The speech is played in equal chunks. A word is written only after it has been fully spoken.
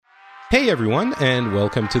Hey everyone, and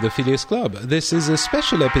welcome to the Phileas Club. This is a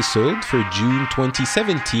special episode for June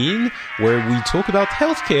 2017, where we talk about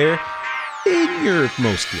healthcare in Europe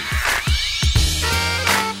mostly.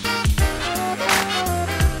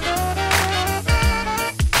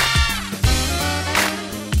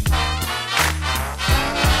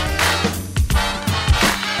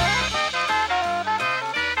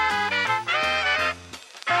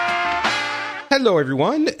 Hello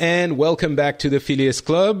everyone, and welcome back to the Phileas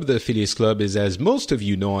Club. The Phileas Club is, as most of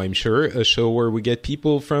you know, I'm sure, a show where we get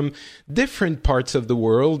people from different parts of the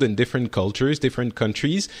world and different cultures, different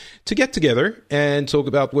countries, to get together and talk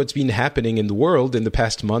about what's been happening in the world in the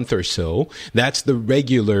past month or so. That's the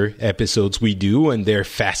regular episodes we do, and they're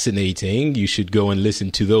fascinating. You should go and listen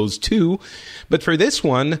to those too. But for this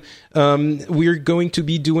one, we're going to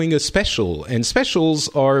be doing a special, and specials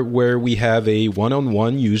are where we have a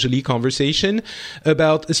one-on-one, usually conversation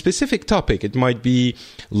about a specific topic. It might be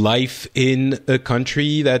life in a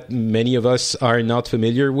country that many of us are not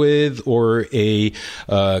familiar with, or a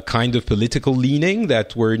kind of political leaning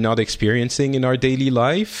that we're not experiencing in our daily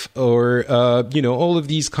life, or all of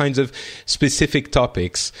these kinds of specific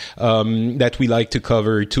topics that we like to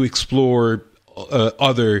cover, to explore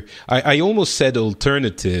I almost said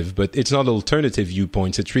alternative, but it's not alternative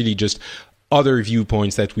viewpoints. It's really just other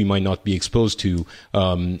viewpoints that we might not be exposed to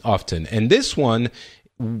often. And in this one,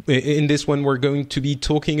 we're going to be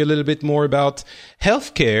talking a little bit more about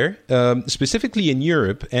healthcare, specifically in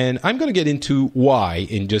Europe. And I'm going to get into why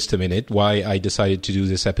in just a minute, why I decided to do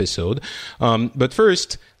this episode. But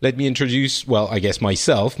first, let me introduce,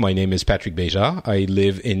 myself. My name is Patrick Beja. I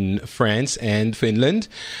live in France and Finland.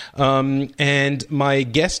 And my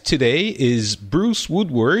guest today is Bruce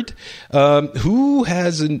Woodward, who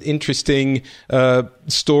has an interesting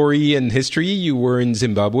story and history. You were in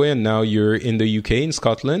Zimbabwe and now you're in the UK, in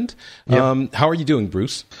Scotland. Yep. How are you doing,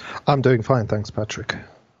 Bruce? I'm doing fine, thanks, Patrick.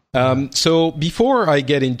 So before I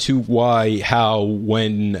get into why, how,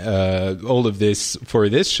 when, all of this for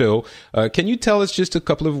this show, can you tell us just a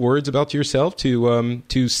couple of words about yourself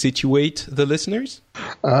to situate the listeners?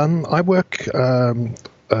 I work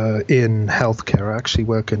in healthcare. I actually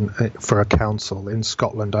work for a council in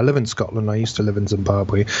Scotland. I live in Scotland. I used to live in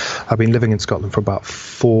Zimbabwe. I've been living in Scotland for about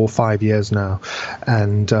 4 or 5 years now,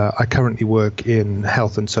 and I currently work in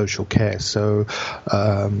health and social care. So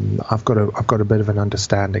I've got a bit of an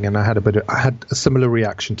understanding, and I had a similar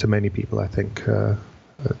reaction to many people, I think,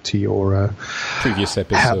 to your previous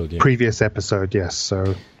episode. Previous episode, yes.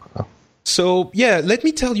 So, let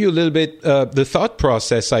me tell you a little bit the thought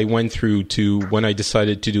process I went through to when I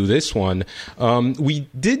decided to do this one. We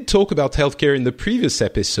did talk about healthcare in the previous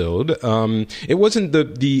episode. It wasn't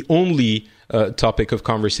the only topic of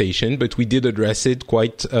conversation, but we did address it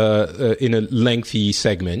quite in a lengthy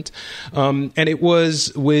segment. And it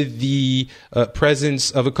was with the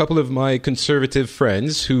presence of a couple of my conservative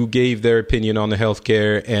friends who gave their opinion on the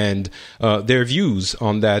healthcare and their views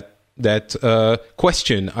on that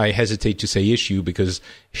question. I hesitate to say issue because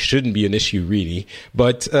it shouldn't be an issue really,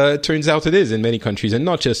 but turns out it is in many countries and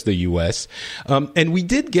not just the US. And we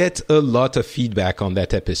did get a lot of feedback on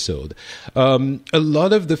that episode. A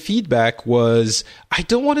lot of the feedback was, I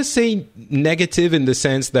don't want to say negative in the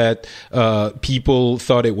sense that people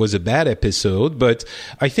thought it was a bad episode, but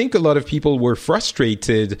I think a lot of people were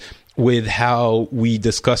frustrated with how we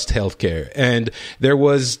discussed healthcare. And there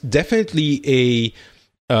was definitely a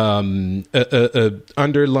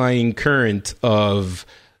underlying current of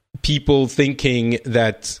people thinking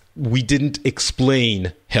that we didn't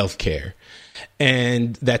explain healthcare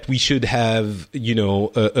and that we should have,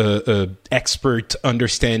 expert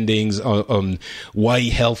understandings on why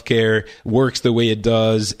healthcare works the way it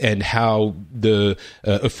does and how the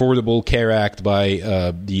Affordable Care Act by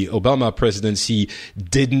the Obama presidency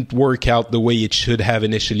didn't work out the way it should have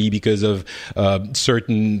initially because of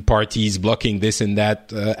certain parties blocking this and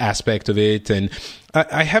that aspect of it. And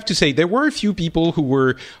I have to say, there were a few people who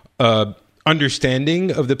were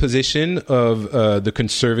understanding of the position of the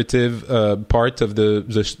conservative part of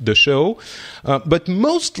the show, but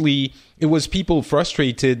mostly it was people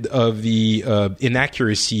frustrated of the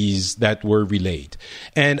inaccuracies that were relayed.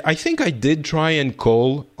 And I think I did try and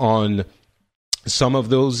call on some of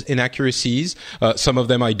those inaccuracies. Some of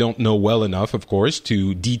them I don't know well enough, of course,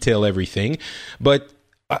 to detail everything, but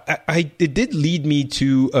it did lead me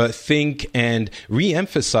to think and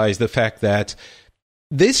re-emphasize the fact that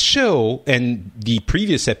this show and the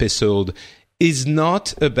previous episode is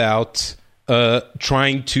not about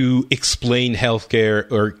trying to explain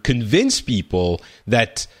healthcare or convince people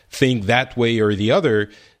that think that way or the other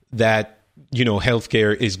that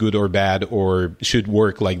healthcare is good or bad or should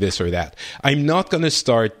work like this or that. I'm not going to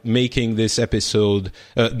start making this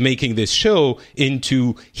show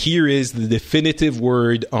into here is the definitive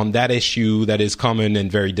word on that issue that is common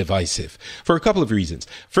and very divisive for a couple of reasons.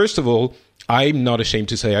 First of all, I'm not ashamed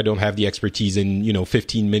to say I don't have the expertise in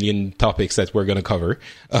 15 million topics that we're going to cover,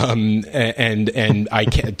 and I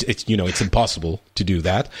can't. It's impossible to do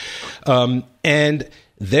that. And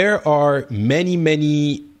there are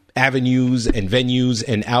many avenues and venues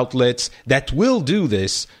and outlets that will do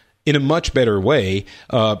this in a much better way,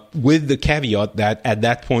 with the caveat that at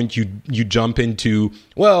that point you jump into,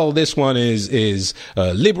 well, this one is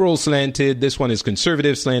liberal slanted, this one is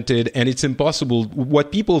conservative slanted, and it's impossible.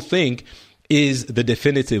 What people think is the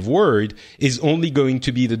definitive word is only going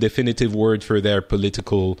to be the definitive word for their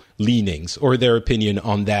political leanings or their opinion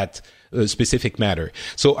on that specific matter.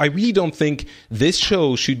 So I really don't think this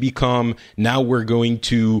show should become, now we're going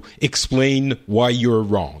to explain why you're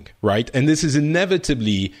wrong, right? And this is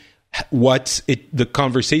inevitably what the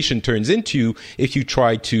conversation turns into if you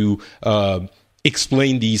try to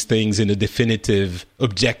explain these things in a definitive,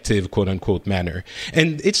 objective, quote-unquote manner.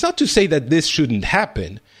 And it's not to say that this shouldn't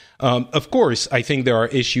happen. Of course, I think there are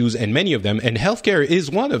issues, and many of them, and healthcare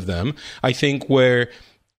is one of them, I think, where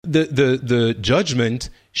the judgment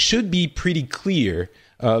should be pretty clear.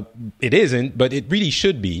 It isn't, but it really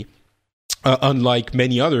should be, unlike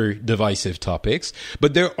many other divisive topics.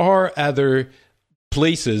 But there are other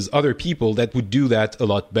places, other people that would do that a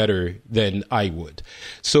lot better than I would.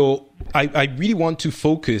 So I really want to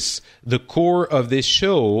focus the core of this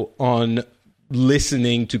show on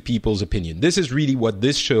listening to people's opinion. This is really what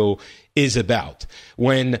this show is about.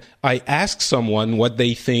 When I ask someone what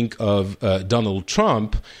they think of Donald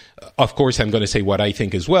Trump, of course, I'm going to say what I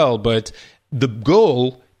think as well, but the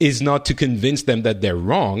goal is not to convince them that they're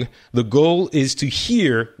wrong. The goal is to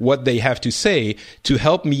hear what they have to say to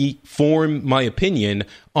help me form my opinion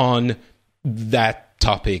on that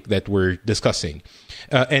topic that we're discussing.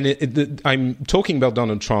 I'm talking about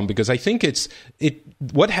Donald Trump because I think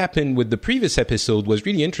what happened with the previous episode was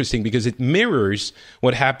really interesting because it mirrors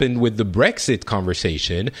what happened with the Brexit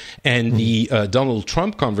conversation and the Donald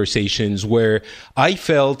Trump conversations, where I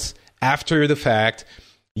felt after the fact,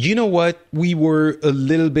 you know what, we were a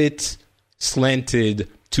little bit slanted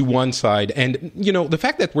to one side. And, the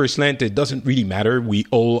fact that we're slanted doesn't really matter. We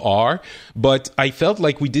all are. But I felt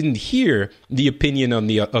like we didn't hear the opinion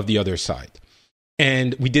of the other side.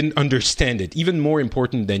 And we didn't understand it. Even more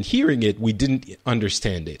important than hearing it, we didn't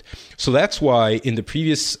understand it. So that's why in the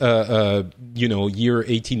previous, year,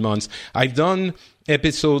 18 months, I've done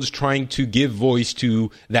episodes trying to give voice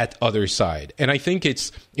to that other side. And I think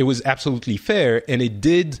it was absolutely fair, and it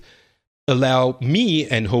did allow me,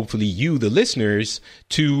 and hopefully you, the listeners,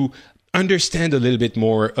 to understand a little bit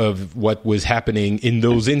more of what was happening in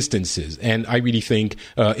those instances. And I really think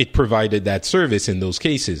it provided that service in those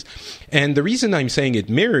cases. And the reason I'm saying it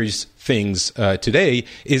mirrors things today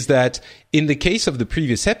is that in the case of the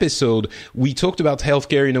previous episode, we talked about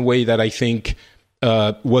healthcare in a way that I think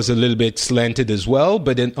was a little bit slanted as well,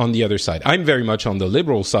 but then on the other side. I'm very much on the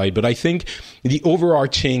liberal side, but I think the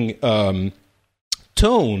overarching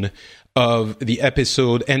tone of the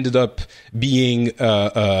episode ended up being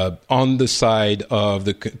on the side of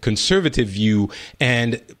the conservative view,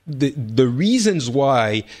 and the reasons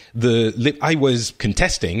why I was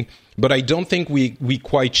contesting, but I don't think we didn't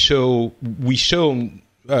quite show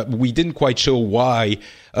why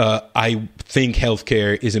I think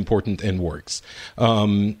healthcare is important and works.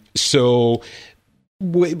 So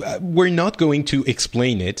we're not going to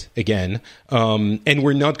explain it again, and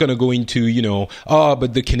we're not going to go into,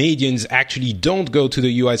 but the Canadians actually don't go to the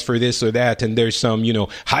U.S. for this or that, and there's some,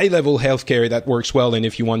 high-level healthcare that works well, and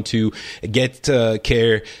if you want to get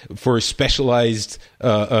care for specialized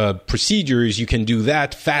procedures, you can do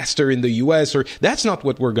that faster in the U.S., or that's not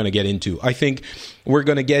what we're going to get into. I think we're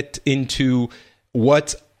going to get into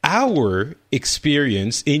what our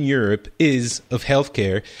experience in Europe is of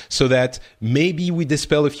healthcare, so that maybe we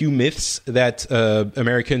dispel a few myths that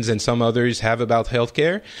Americans and some others have about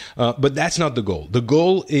healthcare. But that's not the goal. The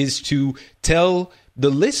goal is to tell the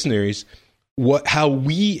listeners how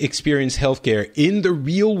we experience healthcare in the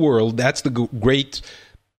real world. That's the great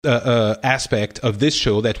aspect of this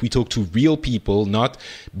show, that we talk to real people, not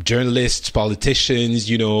journalists,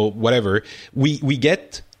 politicians, whatever. We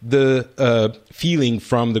get the feeling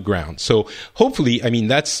from the ground. So hopefully,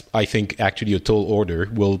 that's, I think, actually a tall order.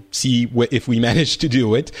 We'll see if we manage to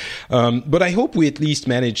do it. But I hope we at least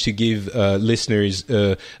manage to give listeners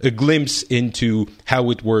a glimpse into how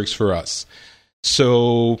it works for us.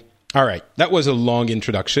 So, all right, that was a long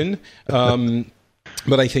introduction.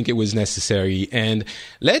 but I think it was necessary. And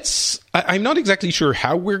I'm not exactly sure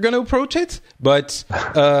how we're going to approach it, but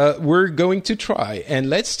we're going to try. And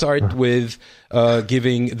let's start with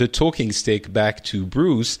giving the talking stick back to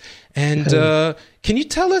Bruce. And can you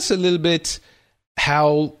tell us a little bit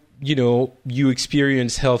how, you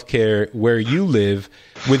experience healthcare where you live,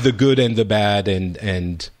 with the good and the bad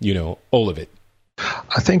and all of it?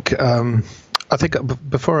 I think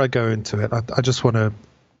before I go into it, I just want to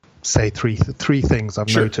say three things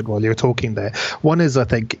I've noted while you're talking there. One is, I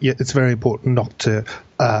think it's very important not to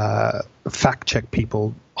fact check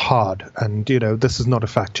people hard, and this is not a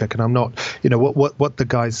fact check, and I'm not, what the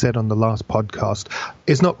guy said on the last podcast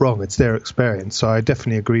is not wrong. It's their experience, so I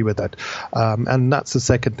definitely agree with it. And that's the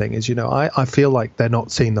second thing is, I feel like they're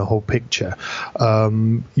not seeing the whole picture.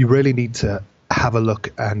 You really need to have a look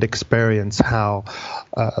and experience how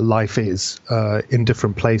life is in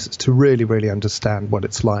different places to really, really understand what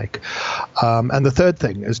it's like. And the third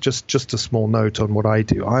thing is just a small note on what I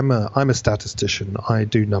do. I'm a statistician. I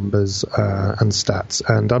do numbers and stats,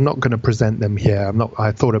 and I'm not going to present them here.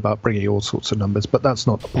 I thought about bringing all sorts of numbers, but that's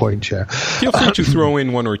not the point here. Feel free to throw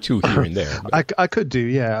in one or two here and there. I could do,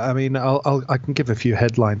 yeah. I mean, I can give a few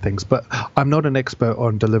headline things, but I'm not an expert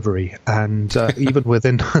on delivery, and even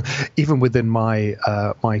within my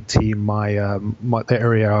team, the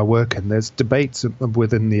area I work in, there's debates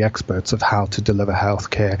within the experts of how to deliver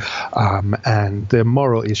healthcare, and there are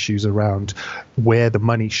moral issues around where the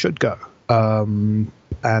money should go. And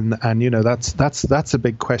that's a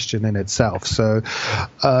big question in itself. So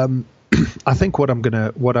I think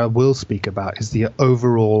what I will speak about is the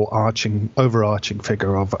overarching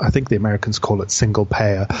figure of, I think the Americans call it single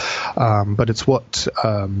payer, but it's what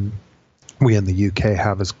we in the UK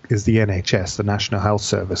have is the NHS, the National Health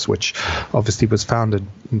Service, which obviously was founded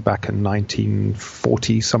back in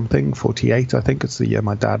 1940 something, 48, I think it's the year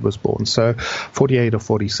my dad was born, so 48 or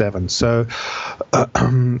 47. So,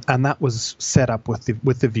 and that was set up with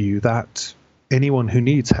the view that anyone who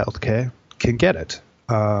needs healthcare can get it.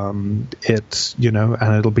 And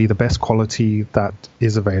it'll be the best quality that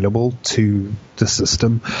is available to the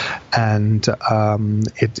system, and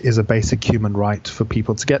it is a basic human right for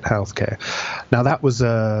people to get healthcare. Now, that was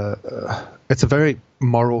it's a very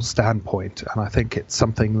moral standpoint, and I think it's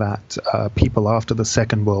something that people after the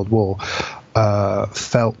Second World War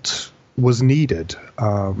felt was needed.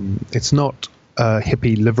 It's not a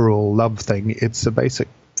hippie liberal love thing. It's a basic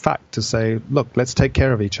fact to say, look, let's take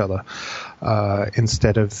care of each other,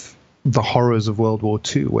 instead of the horrors of World War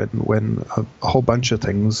II when a whole bunch of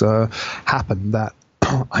things happened that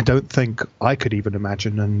I don't think I could even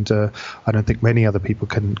imagine, and I don't think many other people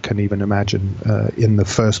can even imagine in the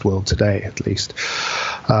first world today, at least.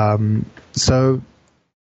 I'm going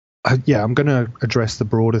to address the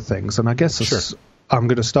broader things, and I guess I'm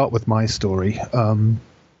going to start with my story.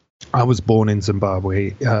 I was born in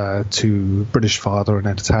Zimbabwe to British father and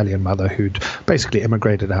an Italian mother who'd basically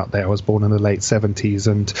immigrated out there. I was born in the late 70s,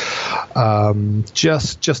 and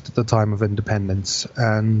just at the time of independence.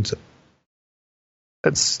 And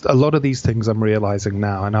it's a lot of these things I'm realizing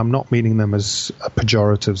now, and I'm not meaning them as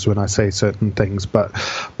pejoratives when I say certain things, but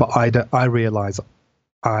I realize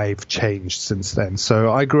I've changed since then.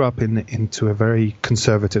 So I grew up into a very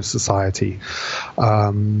conservative society.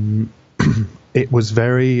 It was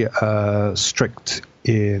very strict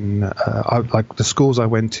in like the schools I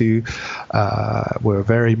went to were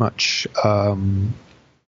very much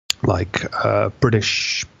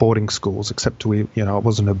British boarding schools, except I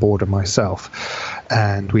wasn't a boarder myself,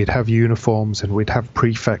 and we'd have uniforms and we'd have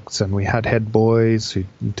prefects and we had head boys who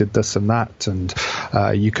did this and that, and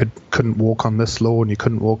you couldn't walk on this lawn, you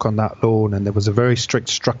couldn't walk on that lawn, and there was a very strict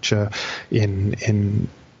structure in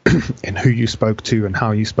who you spoke to and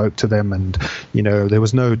how you spoke to them, and there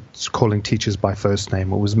was no calling teachers by first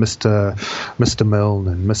name. It was Mr. Milne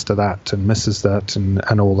and Mr. that and Mrs. that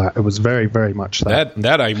and all that. It was very, very much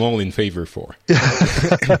that I'm all in favor for.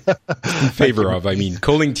 In favor of. I mean,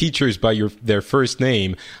 calling teachers by their first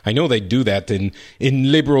name. I know they do that in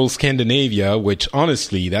liberal Scandinavia, which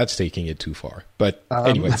honestly, that's taking it too far. But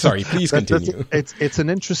anyway, sorry, please continue. It's an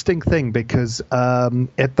interesting thing because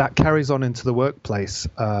that carries on into the workplace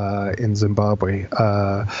in Zimbabwe.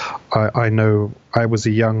 I know I was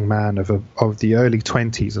a young man of the early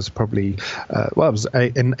 20s. It's probably, I was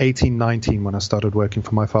in 1819 when I started working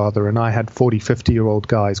for my father, and I had 40, 50-year-old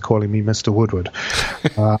guys calling me Mr. Woodward.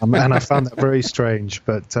 And I found that very strange.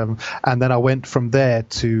 But and then I went from there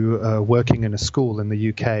to working in a school in the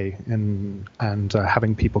UK and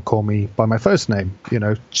having people call me by my first name.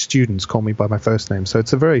 Students call me by my first name. So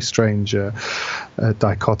it's a very strange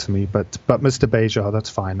dichotomy. But Mr. Bejar, that's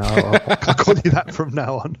fine. I'll call you that from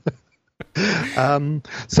now on.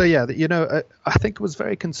 So yeah, I think it was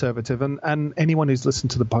very conservative, and anyone who's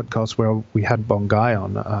listened to the podcast where we had Bongai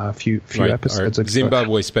on a few Right. episodes Our ago,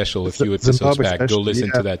 Zimbabwe special, a few episodes Zimbabwe back. Go special,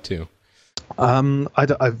 listen to that too.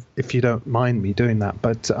 if you don't mind me doing that,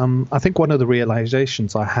 but I think one of the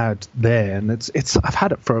realizations I had there, and it's I've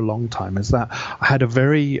had it for a long time, is that I had a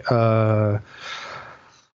very I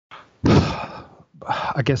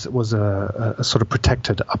guess it was a sort of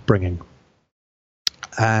protected upbringing,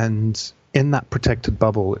 and in that protected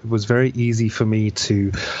bubble, it was very easy for me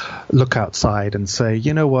to look outside and say,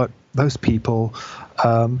 you know what, those people,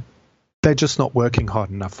 they're just not working hard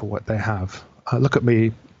enough for what they have. Look at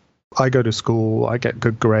me. I go to school, I get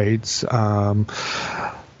good grades,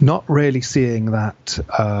 not really seeing that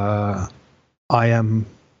I am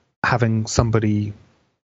having somebody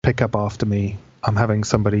pick up after me. I'm having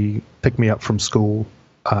somebody pick me up from school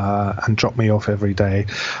and drop me off every day.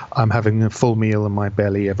 I'm having a full meal in my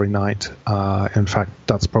belly every night. In fact,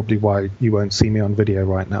 that's probably why you won't see me on video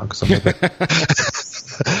right now, because I'm a bit...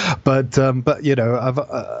 but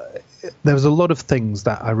there was a lot of things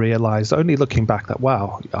that I realized only looking back that,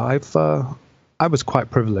 wow, I was quite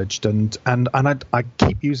privileged, and I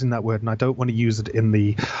keep using that word, and I don't want to use it in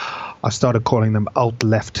the, I started calling them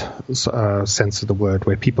alt-left sense of the word,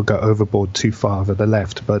 where people go overboard too far to the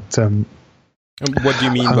left. But what do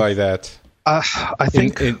you mean by that? I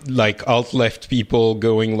think like alt-left people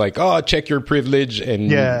going like, oh, check your privilege,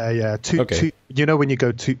 and okay. When you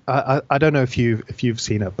go too, I don't know if you've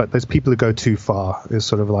seen it, but there's people who go too far. It's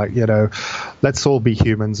sort of like, let's all be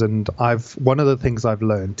humans. And one of the things I've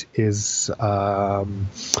learned is going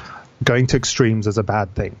to extremes is a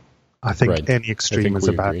bad thing. I think any extreme is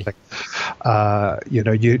a bad thing.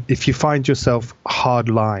 If you find yourself hard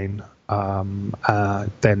line,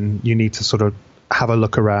 then you need to sort of have a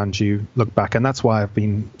look around you, look back, and that's why I've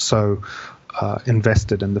been so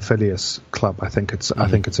invested in the Phileas Club. I think it's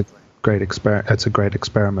a great experiment. It's a great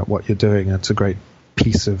experiment what you're doing. It's a great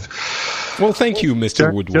piece of. Well, thank you,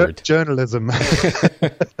 Mr. Woodward. Journalism.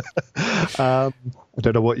 I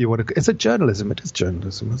don't know what you want to. Is it journalism? It is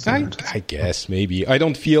journalism. I guess maybe. I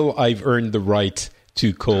don't feel I've earned the right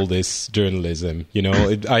to call this journalism.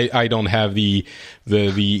 I don't have the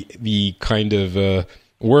kind of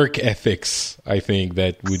work ethics, I think,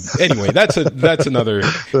 that would. Anyway, that's another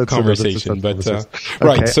conversation.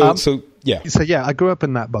 Right. So yeah, I grew up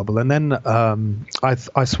in that bubble, and then I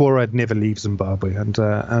swore I'd never leave Zimbabwe, and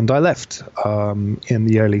I left in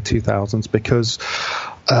the early 2000s because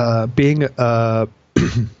being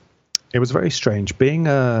it was very strange being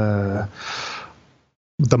the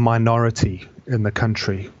minority in the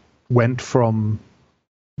country. Went from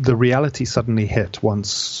the reality suddenly hit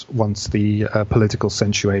once the political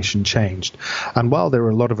situation changed, and while there were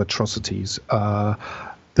a lot of atrocities,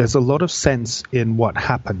 there's a lot of sense in what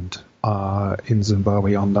happened in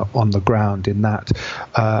Zimbabwe on the ground. In that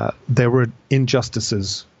there were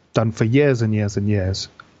injustices done for years and years and years,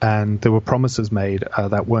 and there were promises made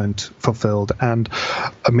that weren't fulfilled. And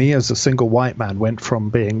me, as a single white man, went from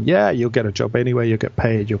being, you'll get a job anyway, you'll get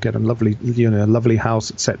paid, you'll get a lovely house,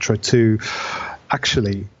 etc., to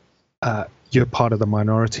actually, you're part of the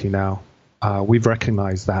minority now. We've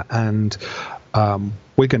recognized that, and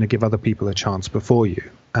we're going to give other people a chance before you.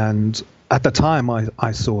 And at the time,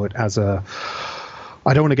 I saw it as I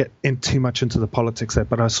don't want to get too much into the politics there,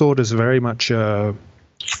 but I saw it as very much an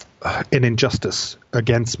injustice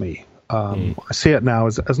against me. I see it now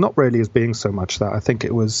as not really as being so much that. I think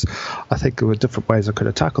there were different ways I could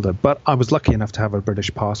have tackled it. But I was lucky enough to have a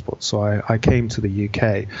British passport, so I came to the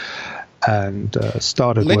UK and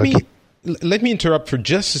started working. Let me interrupt for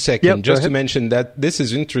just a second, just to mention that this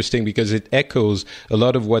is interesting because it echoes a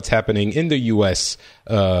lot of what's happening in the US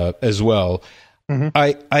as well. Mm-hmm.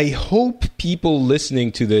 I hope people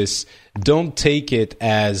listening to this don't take it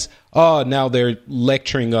as, now they're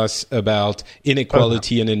lecturing us about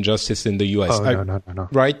inequality and injustice in the US. No.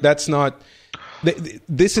 Right? That's not...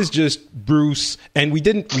 This is just Bruce, and we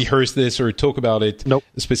didn't rehearse this or talk about it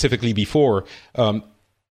specifically before. The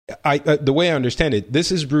way I understand it,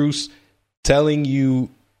 this is Bruce telling you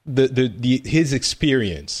his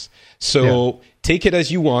experience. So take it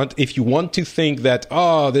as you want. If you want to think that,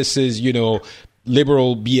 this is,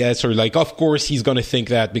 liberal BS, or like, of course he's going to think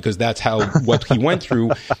that because that's what he went through,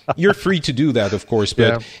 you're free to do that, of course.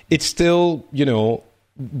 But it's still,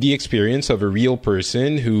 the experience of a real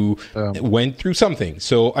person who went through something.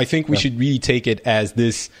 So I think we should really take it as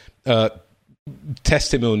this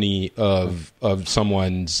testimony of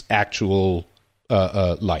someone's actual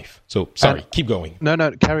life. So sorry, keep going. No,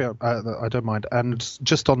 carry on. I don't mind. And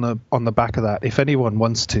just on the back of that, if anyone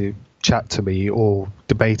wants to chat to me or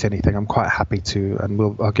debate anything, I'm quite happy to, and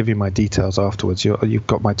I'll give you my details afterwards. You've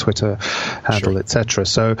got my Twitter handle, sure, etc.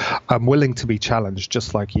 So I'm willing to be challenged,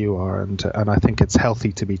 just like you are, and I think it's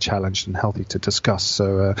healthy to be challenged and healthy to discuss.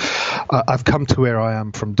 So I've come to where I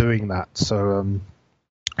am from doing that. So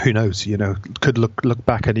who knows? Could look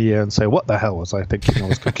back at a year and say, "What the hell was I thinking? I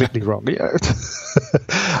was completely wrong." Yeah,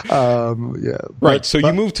 yeah. Right. So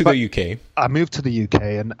you moved to the UK. I moved to the UK,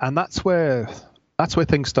 and that's where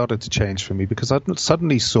things started to change for me, because I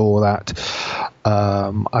suddenly saw that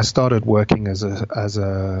I started working as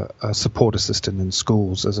a support assistant in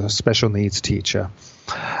schools, as a special needs teacher,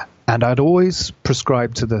 and I'd always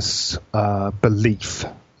prescribed to this belief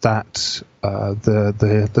that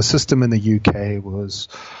the system in the UK was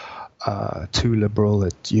too liberal.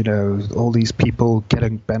 All these people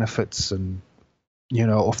getting benefits and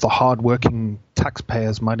off the hard-working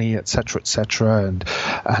taxpayers' money, etc., and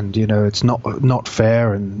it's not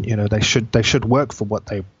fair, and they should work for what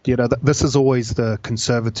they. This is always the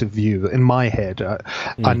conservative view in my head.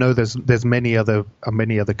 I know there's many other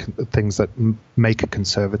things that make it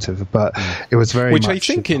conservative, but it was very which much,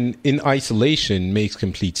 I think in isolation makes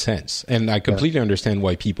complete sense, and I completely understand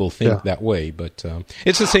why people think that way. But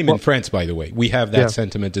it's the same in France, by the way. We have that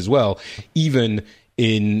sentiment as well, even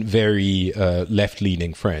in very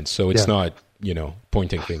left-leaning France. So it's not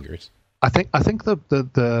pointing fingers. I think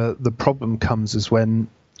the problem comes is when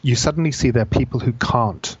you suddenly see there are people who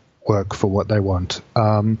can't work for what they want,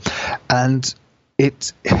 and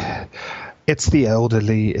it's the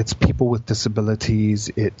elderly, it's people with disabilities,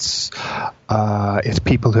 it's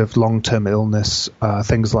people who have long-term illness,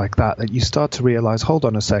 things like that you start to realize, hold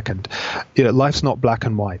on a second, life's not black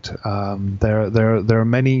and white. There are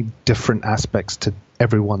many different aspects to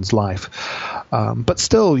everyone's life, but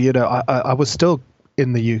still, I was still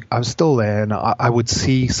I was still there, and I would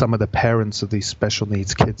see some of the parents of these special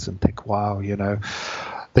needs kids and think, wow,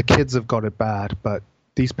 the kids have got it bad, but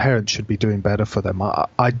these parents should be doing better for them.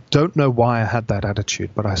 I don't know why I had that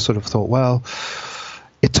attitude, but I sort of thought, well,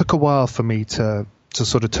 it took a while for me to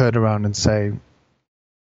sort of turn around and say,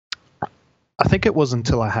 I think it was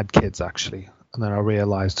until I had kids, actually, and then I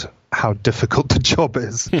realized how difficult the job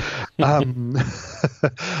is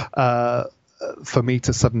for me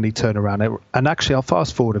to suddenly turn around. And actually, I'll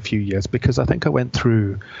fast forward a few years, because I think I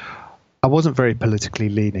wasn't very politically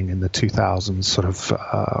leaning in the 2000s, sort of,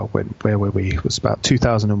 where were we? It was about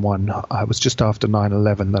 2001. I was just after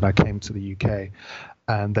 9/11 that I came to the UK.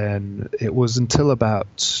 And then it was until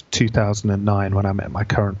about 2009 when I met my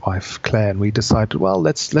current wife, Claire, and we decided, well,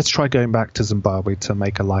 let's try going back to Zimbabwe to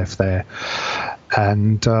make a life there.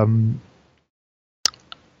 And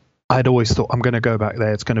I'd always thought, I'm going to go back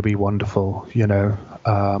there. It's going to be wonderful.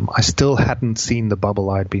 I still hadn't seen the bubble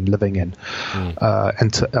I'd been living in up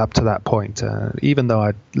to that point. Even though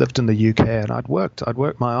I'd lived in the UK and I'd worked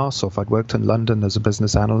my arse off. I'd worked in London as a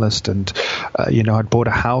business analyst, and I'd bought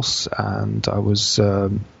a house, and I was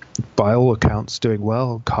by all accounts doing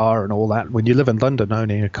well, car and all that. When you live in London,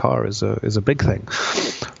 owning a car is a big thing.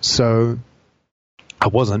 So I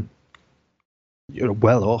wasn't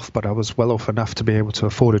well off, but I was well off enough to be able to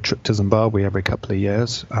afford a trip to Zimbabwe every couple of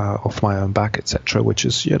years off my own back, etc., which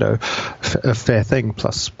is a fair thing,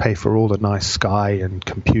 plus pay for all the nice Sky and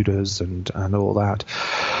computers and all that.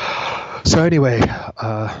 So anyway,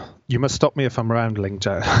 you must stop me if I'm rambling,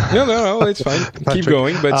 Joe. No, it's fine. Keep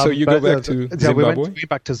going. But so you go back to Zimbabwe? We went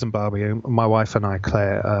back to Zimbabwe. My wife and I,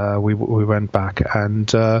 Claire, we went back,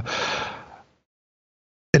 and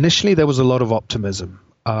initially there was a lot of optimism.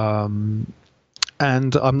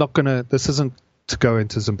 And I'm not this isn't to go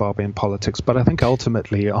into Zimbabwean politics, but I think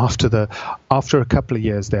ultimately after a couple of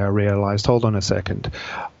years there, I realized, hold on a second,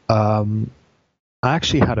 I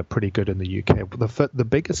actually had it pretty good in the UK. The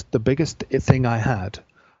biggest thing I had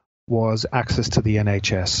was access to the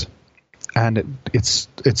NHS, and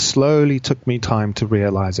it slowly took me time to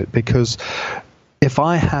realize it, because if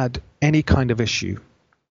I had any kind of issue,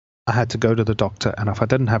 I had to go to the doctor, and if I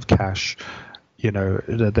didn't have cash,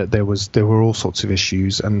 that there were all sorts of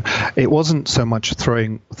issues, and it wasn't so much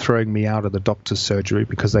throwing me out of the doctor's surgery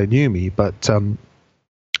because they knew me, but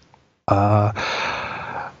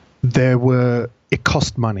it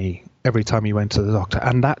cost money every time you went to the doctor,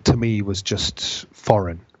 and that to me was just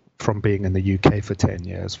foreign. From being in the UK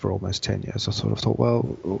for almost 10 years, I sort of thought, well,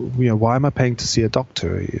 why am I paying to see a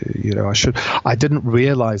doctor? I didn't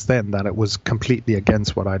realize then that it was completely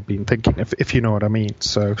against what I'd been thinking, if you know what I mean.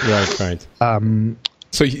 So right.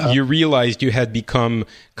 So you realized you had become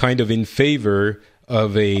kind of in favor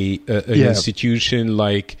of an institution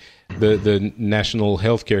like the national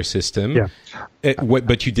healthcare system. Yeah.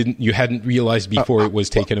 But you hadn't realized before it was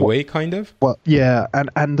taken away, kind of? Well, yeah,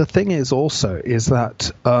 and the thing is also is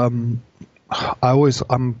that I'm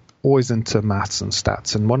always into maths and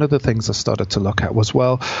stats, and one of the things I started to look at was,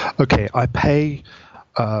 well, okay, I pay.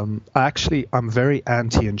 I'm very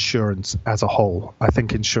anti-insurance as a whole. I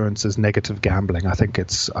think insurance is negative gambling. I think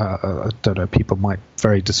it's, I don't know, people might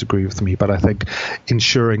very disagree with me, but I think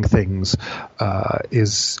insuring things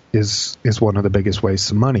is one of the biggest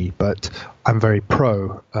wastes of money. But I'm very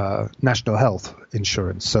pro national health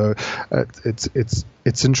insurance. So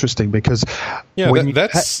it's interesting because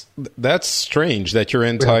that's strange that you're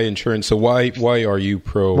anti-insurance. So why are you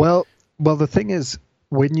pro? Well, the thing is,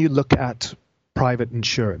 when you look at private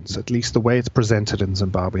insurance, at least the way it's presented in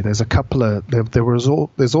Zimbabwe, there's a couple of there's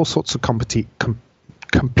all sorts of competing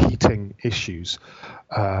issues,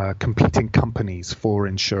 competing companies for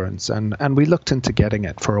insurance, and we looked into getting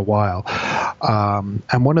it for a while,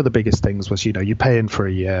 and one of the biggest things was, you pay in for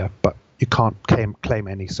a year, but you can't claim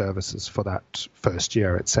any services for that first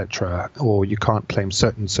year, etc., or you can't claim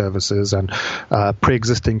certain services and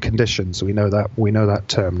pre-existing conditions. We know that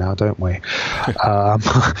term now, don't we?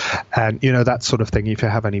 And that sort of thing. If you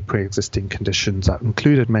have any pre-existing conditions that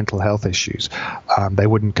included mental health issues, they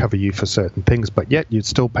wouldn't cover you for certain things, but yet you'd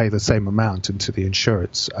still pay the same amount into the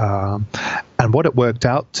insurance. And what it worked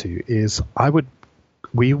out to is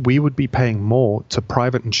we would be paying more to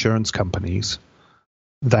private insurance companies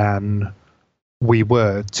than we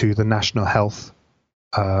were to the national health,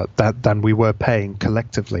 than we were paying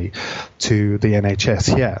collectively to the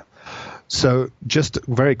NHS here. So just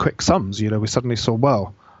very quick sums, we suddenly saw,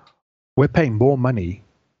 well, we're paying more money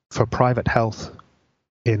for private health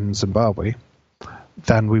in Zimbabwe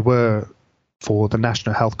than we were for the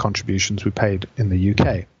national health contributions we paid in the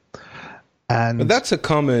UK. But that's a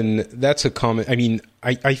common. I mean,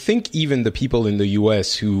 I think even the people in the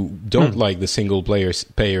US who don't like the single payer,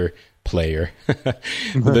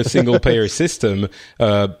 the single payer system,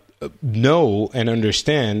 know and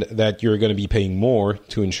understand that you're going to be paying more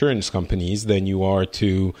to insurance companies than you are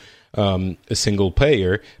to a single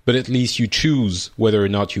payer. But at least you choose whether or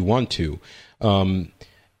not you want to,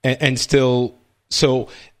 and still so.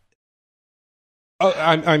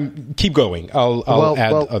 I'm keep going. I'll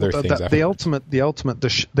add other things.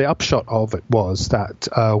 The upshot of it was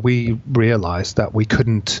that we realized that we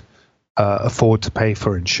couldn't afford to pay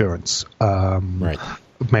for insurance,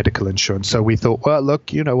 medical insurance. So we thought, well,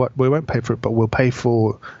 look, you know what? We won't pay for it, but we'll pay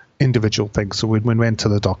for individual things. So when we went to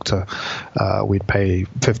the doctor, we'd pay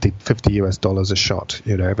 $50 a shot,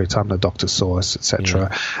 every time the doctor saw us,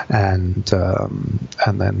 etc. And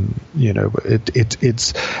then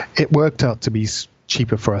it worked out to be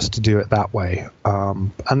cheaper for us to do it that way,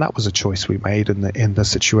 and that was a choice we made in the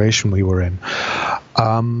situation we were in.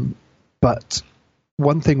 But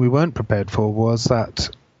one thing we weren't prepared for was that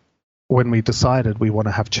when we decided we want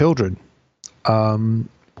to have children,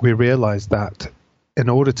 we realized that in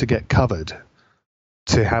order to get covered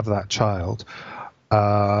to have that child,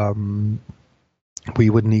 we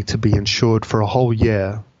would need to be insured for a whole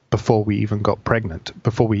year before we even got pregnant,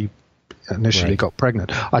 before we initially got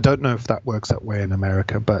pregnant. I don't know if that works that way in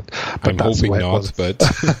America, but I'm that's hoping the way it not. was. But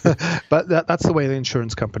but that's the way the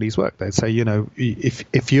insurance companies work. They say,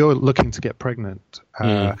 if you're looking to get pregnant,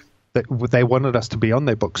 they wanted us to be on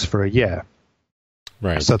their books for a year,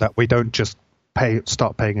 right? So that we don't just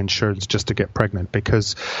start paying insurance just to get pregnant,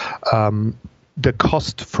 because the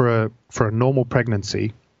cost for a normal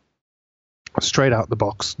pregnancy, straight out the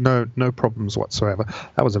box, no problems whatsoever.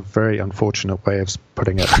 That was a very unfortunate way of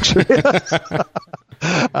putting it, actually.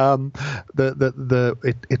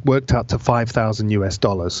 It worked out to $5,000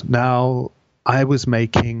 US. Now, I was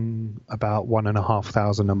making about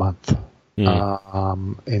 $1,500 a month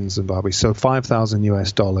in Zimbabwe. So $5,000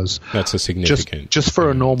 US. That's a significant just for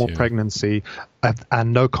a normal pregnancy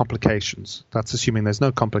and no complications. That's assuming there's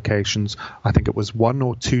no complications. I think it was 1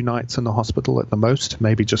 or 2 nights in the hospital at the most,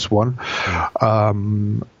 maybe just 1.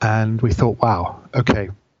 And we thought, wow, okay,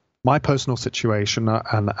 my personal situation,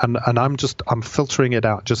 and I'm filtering it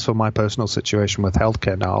out just for my personal situation with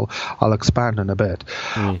healthcare now. I'll expand in a bit.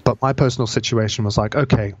 But my personal situation was like,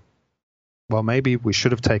 okay, well, maybe we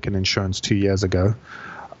should have taken insurance 2 years ago,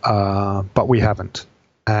 but we haven't.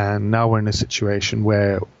 And now we're in a situation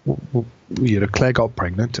where Claire got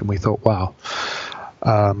pregnant, and we thought, wow,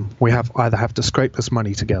 we either have to scrape this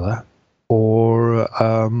money together or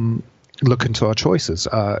look into our choices.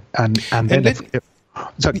 And then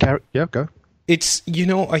Gary, yeah, go. It's,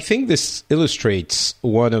 I think this illustrates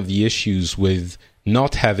one of the issues with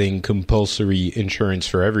not having compulsory insurance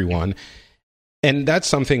for everyone. And that's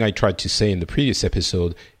something I tried to say in the previous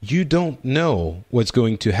episode. You don't know what's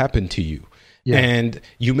going to happen to you. Yeah. And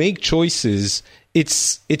you make choices.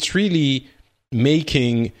 It's really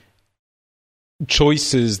making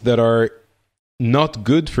choices that are not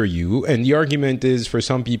good for you. And the argument is, for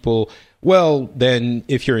some people, well, then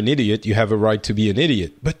if you're an idiot, you have a right to be an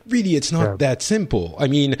idiot. But really, it's not that simple. I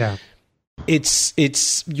mean,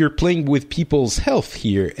 it's you're playing with people's health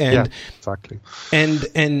here. And exactly.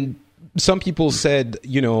 And some people said,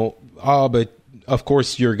 but of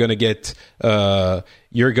course you're going to get the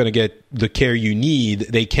care you need.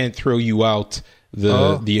 They can't throw you out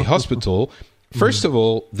the hospital. First of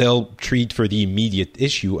all, they'll treat for the immediate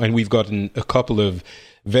issue, and we've gotten a couple of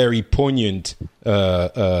very poignant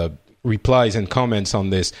replies and comments on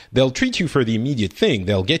this. They'll treat you for the immediate thing.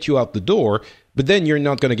 They'll get you out the door, but then you're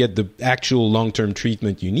not going to get the actual long-term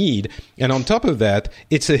treatment you need. And on top of that,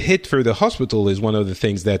 it's a hit for the hospital is one of the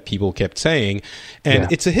things that people kept saying. And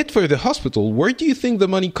it's a hit for the hospital. Where do you think the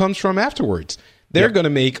money comes from afterwards? They're going to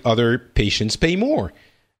make other patients pay more,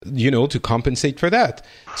 to compensate for that.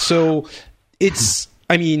 So it's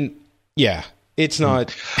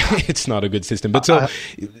not it's not a good system. But so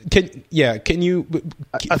can you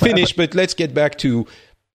finish? But let's get back to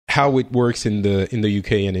how it works in the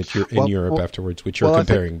UK and in Europe afterwards, which you're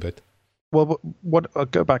comparing. I'll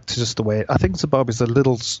go back to just the way I think Zimbabwe is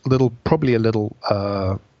probably a little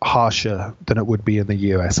harsher than it would be in the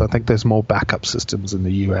US. I think there's more backup systems in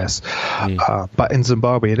the US, but in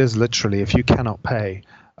Zimbabwe, it is literally if you cannot pay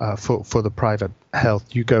for the private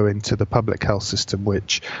health, you go into the public health system,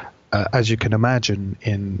 which, as you can imagine,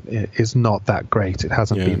 is not that great. It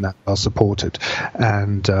hasn't been that well supported,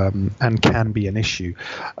 and can be an issue.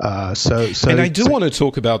 And I do want to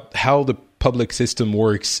talk about how the public system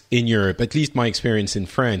works in Europe, at least my experience in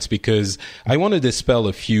France, because I want to dispel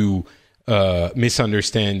a few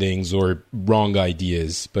misunderstandings or wrong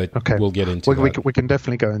ideas, but we'll get into that. We can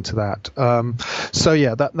definitely go into that.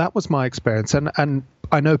 That was my experience, and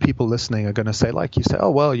I know people listening are going to say, like you say,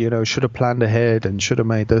 oh, well, should have planned ahead and should have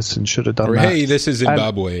made this and should have done that. Hey, this is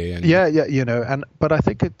Zimbabwe. But I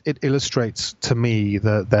think it illustrates to me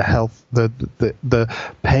the health, the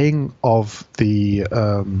paying of the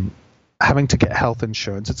having to get health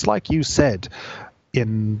insurance. It's like you said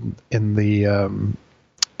in the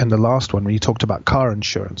last one when you talked about car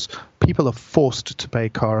insurance. People are forced to pay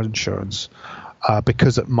car insurance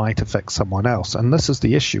because it might affect someone else. And this is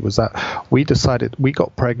the issue, was that we decided we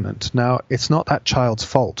got pregnant. Now, it's not that child's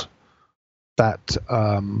fault that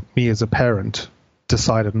me as a parent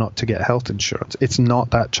decided not to get health insurance. It's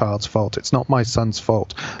not that child's fault. It's not my son's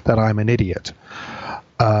fault that I'm an idiot.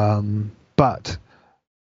 But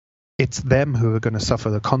it's them who are going to suffer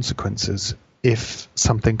the consequences if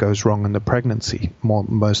something goes wrong in the pregnancy.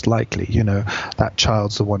 Most likely, that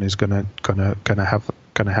child's the one who's going to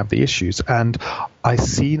have the issues. And I've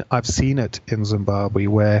seen it in Zimbabwe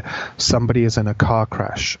where somebody is in a car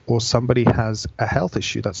crash or somebody has a health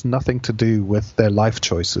issue that's nothing to do with their life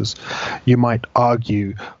choices. You might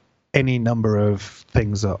argue any number of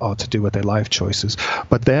things are to do with their life choices,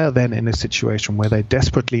 but they're then in a situation where they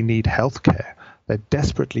desperately need health care. They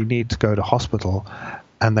desperately need to go to hospital,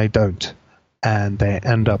 and they don't. And they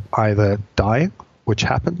end up either dying, which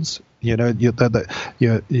happens. It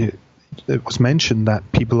was mentioned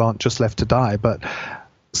that people aren't just left to die, but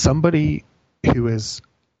somebody who is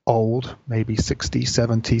old, maybe 60,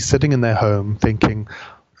 70, sitting in their home thinking,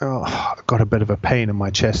 oh, I've got a bit of a pain in my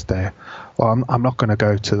chest there. Well, I'm not going to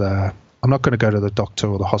go to the doctor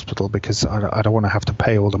or the hospital because I don't want to have to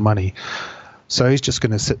pay all the money. So he's just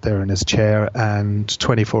going to sit there in his chair, and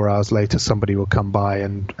 24 hours later, somebody will come by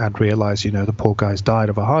and realize, the poor guy's died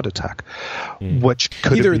of a heart attack, which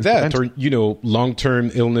could either that prevented. Or,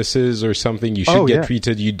 long-term illnesses or something you should get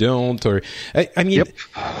treated, you don't. Or I mean,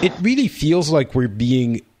 it really feels like we're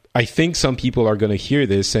being. I think some people are going to hear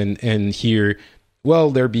this and hear,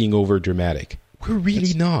 well, they're being over dramatic. We're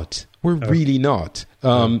really not. We're really not.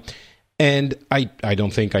 And I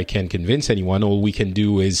don't think I can convince anyone. All we can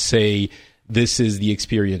do is say, this is the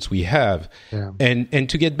experience we have. Yeah. And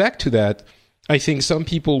to get back to that, I think some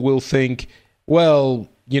people will think, well,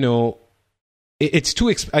 it's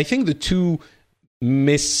too I think the two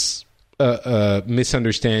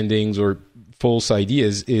misunderstandings or false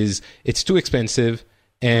ideas is it's too expensive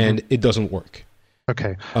and it doesn't work.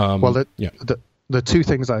 Okay. The two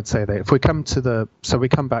things I'd say there, if we come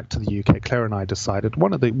back to the UK, Claire and I decided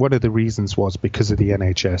one of the reasons was because of the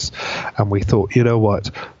NHS, and we thought, you know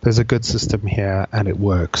what, there's a good system here and it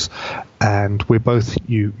works, and we're both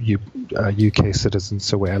UK citizens,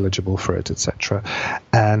 so we're eligible for it, etc.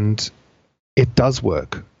 And it does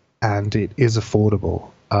work, and it is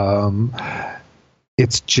affordable.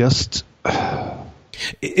 it's just.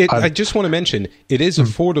 I just want to mention it is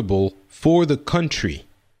affordable for the country.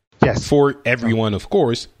 Yes, for everyone, of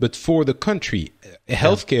course, but for the country,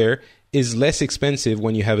 healthcare is less expensive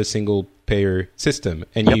when you have a single payer system,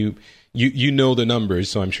 and you know the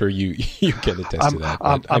numbers, so I'm sure you can attest to that.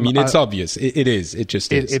 But, it's obvious. It is. It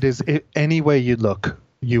just is. It is. Any way you look,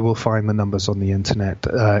 you will find the numbers on the internet.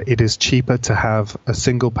 It is cheaper to have a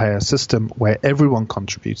single payer system where everyone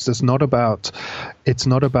contributes. It's not about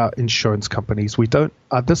insurance companies. We don't.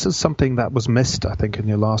 This is something that was missed, I think, in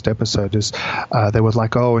your last episode. Is there was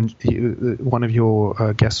like, one of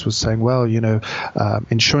your guests was saying, well,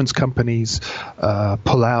 insurance companies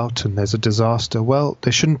pull out and there's a disaster. Well,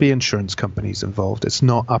 there shouldn't be insurance companies involved. It's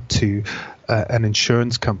not up to an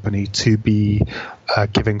insurance company to be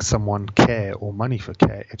giving someone care or money for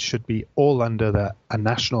care. It should be all under a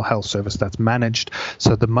national health service that's managed,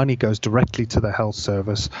 so the money goes directly to the health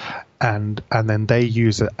service, and then they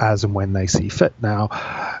use it as and when they see fit.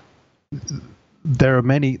 Now, there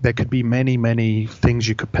could be many things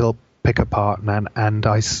you could pick apart, and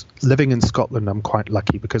living in Scotland, I'm quite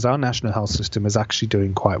lucky because our national health system is actually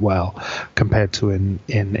doing quite well compared to in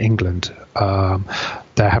England.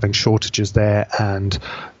 They're having shortages there, and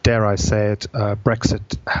dare I say it,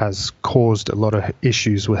 Brexit has caused a lot of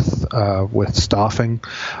issues with staffing.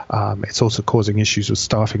 It's also causing issues with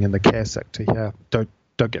staffing in the care sector. Yeah,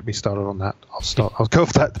 don't get me started on that. I'll go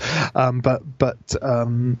with that. But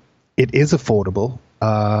it is affordable,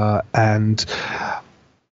 and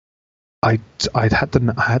I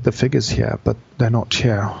had the figures here, but they're not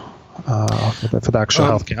here for the actual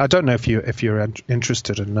healthcare. I don't know if you're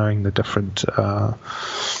interested in knowing the different.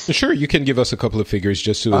 Sure, you can give us a couple of figures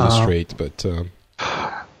just to illustrate, but.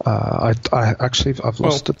 I've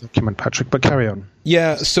lost the document, Patrick, but carry on.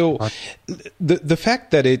 Yeah, so the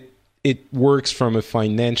fact that it works from a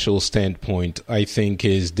financial standpoint, I think,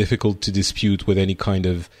 is difficult to dispute with any kind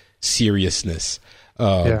of seriousness.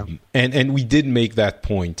 And we did make that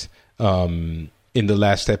point in the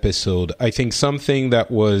last episode. I think something that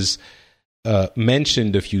was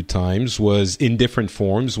mentioned a few times was in different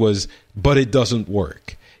forms but it doesn't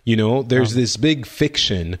work. There's this big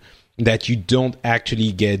fiction that you don't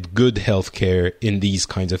actually get good healthcare in these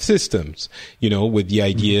kinds of systems, with the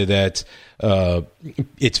idea that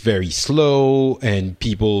it's very slow and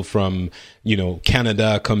people from,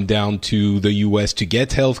 Canada come down to the US to get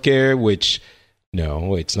healthcare, which,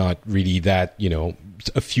 no, it's not really that,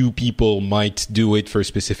 a few people might do it for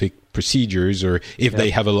specific procedures, or if they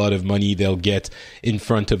have a lot of money, they'll get in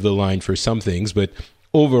front of the line for some things. But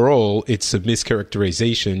overall, it's a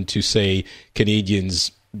mischaracterization to say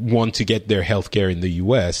Canadians want to get their healthcare in the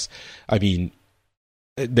US. I mean,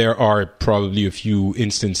 there are probably a few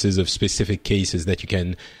instances of specific cases that you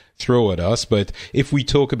can throw at us. But if we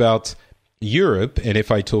talk about Europe, and if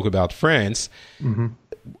I talk about France,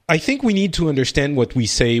 I think we need to understand what we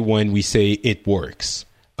say when we say it works.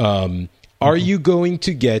 Are you going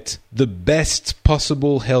to get the best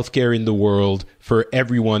possible healthcare in the world for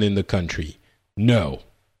everyone in the country? No,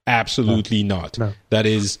 absolutely not. No. That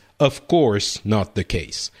is, of course, not the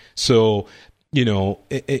case. So,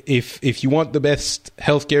 if you want the best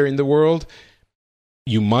healthcare in the world,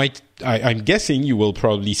 you might, I'm guessing you will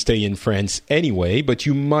probably stay in France anyway, but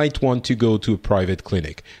you might want to go to a private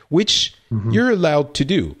clinic, which you're allowed to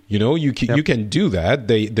do. You can do that.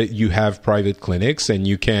 You have private clinics, and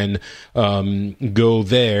you can go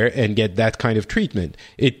there and get that kind of treatment.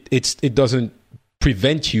 It doesn't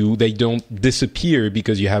prevent you. They don't disappear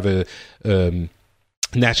because you have a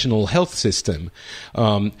national health system.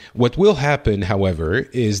 What will happen, however,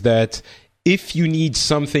 is that if you need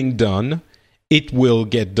something done, it will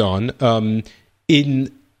get done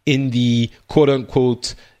in the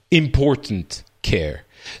quote-unquote important care.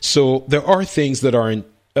 So there are things that aren't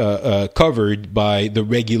covered by the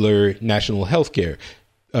regular national health care.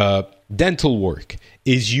 Dental work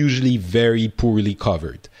is usually very poorly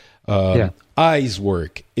covered. Eyes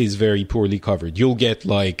work is very poorly covered. You'll get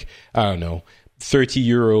 30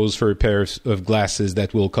 euros for a pair of glasses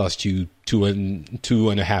that will cost you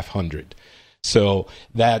 $2,500. So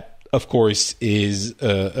that, of course, is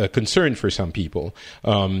a concern for some people.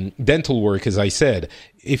 Dental work, as I said,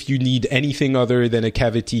 if you need anything other than a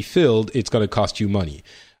cavity filled, it's going to cost you money.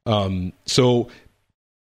 So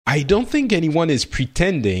I don't think anyone is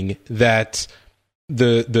pretending that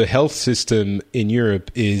the health system in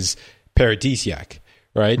Europe is paradisiac,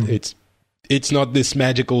 right? It's not this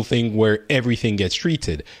magical thing where everything gets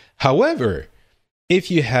treated. However,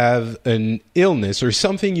 if you have an illness or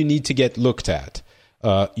something you need to get looked at,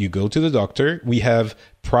 you go to the doctor. We have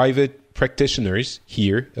private practitioners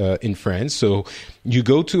here in France. So you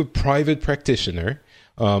go to a private practitioner.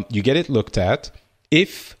 You get it looked at.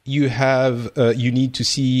 If you have, you need to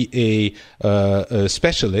see a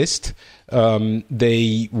specialist,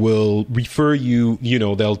 they will refer you,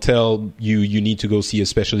 they'll tell you you need to go see a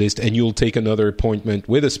specialist, and you'll take another appointment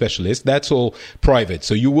with a specialist. That's all private.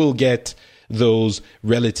 So you will get those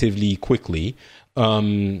relatively quickly.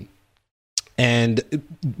 And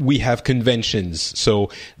we have conventions.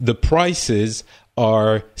 So the prices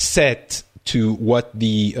are set to what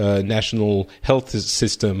the national health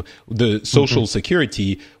system, the social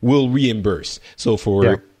security, will reimburse. So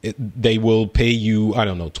they will pay you, I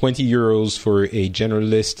don't know, 20 euros for a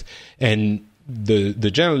generalist, and the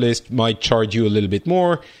generalist might charge you a little bit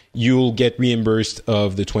more. You'll get reimbursed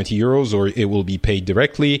of the 20 euros, or it will be paid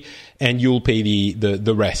directly, and you'll pay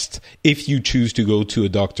the rest if you choose to go to a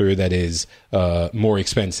doctor that is more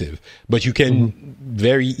expensive. But you can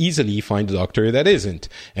very easily find a doctor that isn't.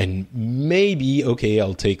 And maybe, okay,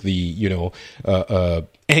 I'll take the,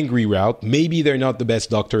 angry route. Maybe they're not the best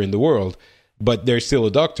doctor in the world, but they're still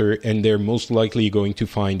a doctor, and they're most likely going to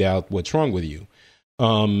find out what's wrong with you.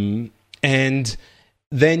 And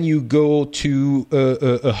then you go to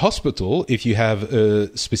a hospital if you have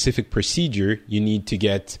a specific procedure you need to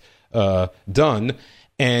get done.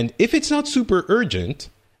 And if it's not super urgent,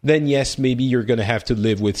 then yes, maybe you're going to have to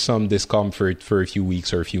live with some discomfort for a few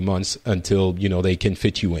weeks or a few months until, they can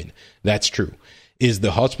fit you in. That's true. Is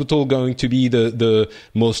the hospital going to be the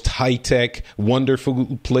most high-tech,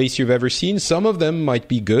 wonderful place you've ever seen? Some of them might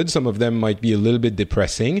be good. Some of them might be a little bit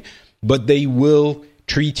depressing, but they will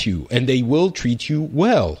treat you, and they will treat you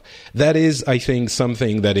well. That is, I think,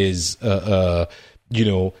 something that is,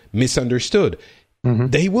 misunderstood.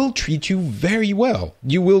 They will treat you very well.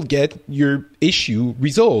 You will get your issue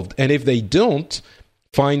resolved. And if they don't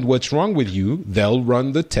find what's wrong with you, they'll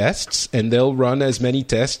run the tests, and they'll run as many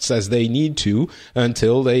tests as they need to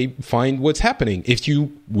until they find what's happening, if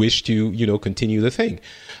you wish to, continue the thing.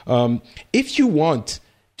 If you want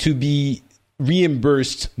to be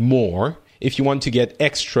reimbursed more, if you want to get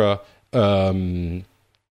extra,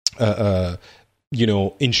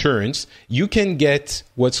 insurance, you can get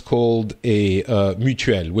what's called a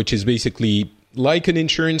mutuelle, which is basically like an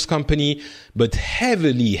insurance company, but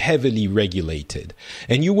heavily, heavily regulated.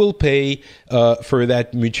 And you will pay for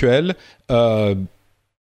that mutuelle,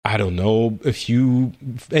 I don't know,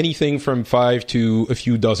 anything from 5 to a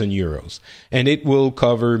few dozen euros. And it will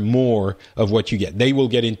cover more of what you get. They will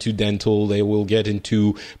get into dental. They will get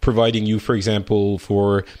into providing you, for example,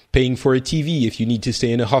 for paying for a TV if you need to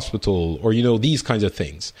stay in a hospital, or, these kinds of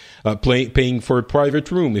things. Paying for a private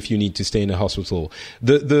room if you need to stay in a hospital.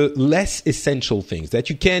 The less essential things that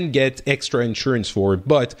you can get extra insurance for,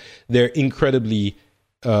 but they're incredibly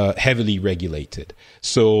heavily regulated.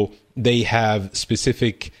 So they have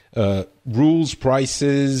specific rules,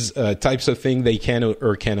 prices, types of thing they can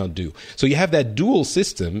or cannot do. So you have that dual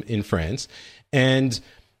system in France. And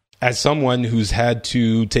as someone who's had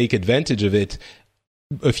to take advantage of it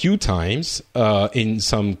a few times, in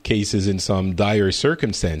some cases, in some dire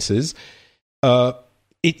circumstances,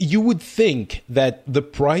 you would think that the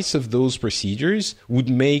price of those procedures would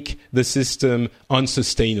make the system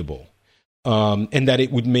unsustainable. And that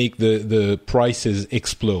it would make the prices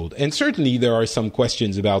explode. And certainly there are some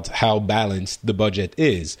questions about how balanced the budget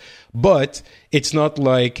is. But it's not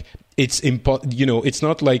like it's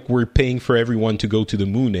not like we're paying for everyone to go to the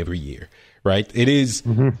moon every year, right? It is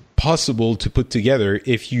possible to put together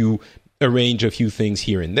if you arrange a few things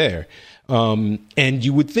here and there. And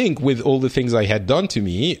you would think, with all the things I had done to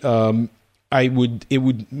me, it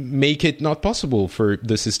would make it not possible for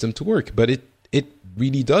the system to work. But it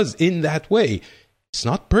really does in that way. It's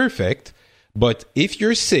not perfect, but if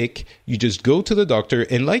you're sick, you just go to the doctor.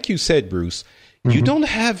 And like you said, Bruce, you don't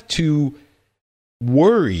have to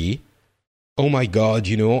worry, oh my God,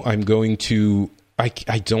 I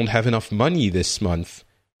don't have enough money this month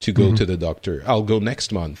to go to the doctor. I'll go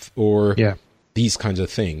next month, or these kinds of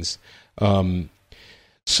things.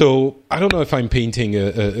 So I don't know if I'm painting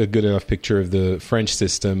a good enough picture of the French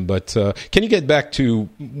system, but can you get back to,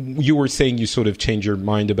 you were saying you sort of changed your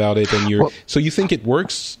mind about it, and so you think it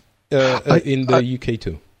works in the UK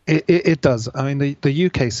too? It does. I mean, the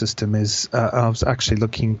UK system is, I was actually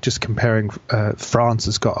comparing, France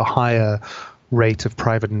has got a higher rate of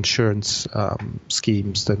private insurance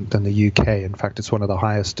schemes than the UK. In fact, it's one of the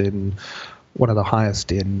highest in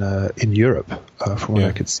Europe, from what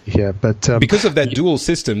I could see here. But because of that dual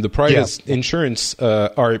system, the private insurance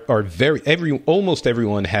are almost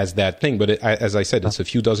everyone has that thing. But as I said, it's a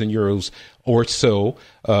few dozen euros or so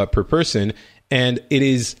per person, and it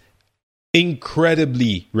is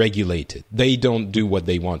incredibly regulated. They don't do what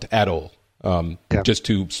they want at all. Just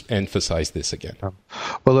to emphasize this again.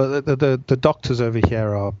 Well, the doctors over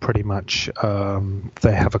here are pretty much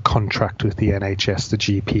they have a contract with the NHS, the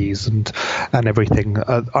GPs, and everything.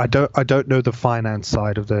 I don't know the finance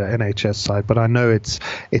side of the NHS side, but I know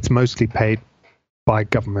it's mostly paid by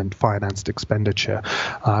government financed expenditure.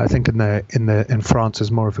 I think in France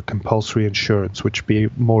is more of a compulsory insurance, which be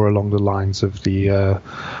more along the lines of the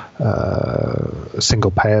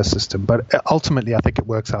single payer system. But ultimately, I think it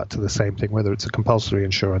works out to the same thing, whether it's a compulsory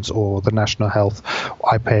insurance or the national health.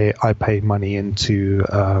 I pay money into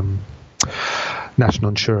national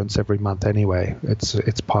insurance every month anyway. It's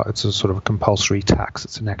a sort of a compulsory tax.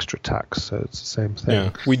 It's an extra tax, so it's the same thing.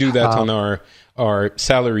 Yeah, we do that on our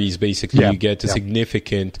salaries. Basically, you get a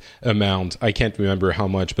significant amount. I can't remember how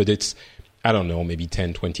much, but it's, I don't know, maybe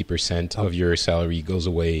 10-20% of your salary goes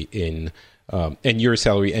away in and your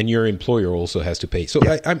salary, and your employer also has to pay. So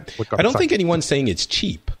I don't think anyone's saying it's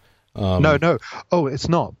cheap. No. Oh, it's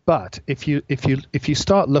not. But if you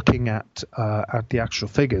start looking at the actual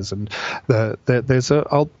figures, and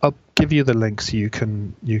I'll give you the links. You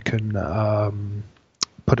can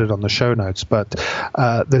put it on the show notes. But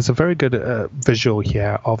there's a very good visual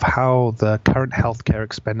here of how the current healthcare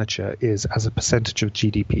expenditure is as a percentage of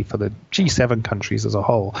GDP for the G7 countries as a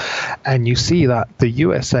whole, and you see that the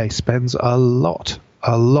USA spends a lot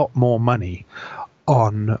more money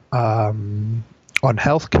on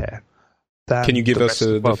healthcare. Can you give us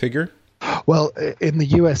the figure? Well, in the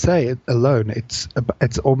USA alone, it's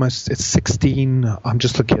 16. I'm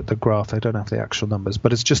just looking at the graph. I don't have the actual numbers,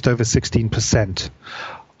 but it's just over 16%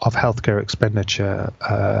 of healthcare expenditure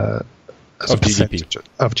as a percentage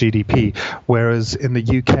of GDP. Whereas in the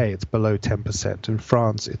UK, it's below 10%. In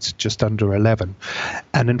France, it's just under 11.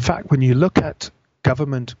 And in fact, when you look at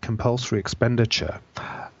government compulsory expenditure,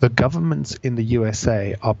 the governments in the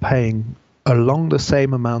USA are paying along the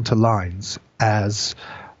same amount of lines as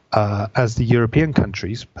the European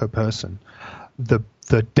countries per person. The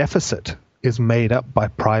deficit is made up by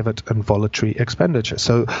private and voluntary expenditure.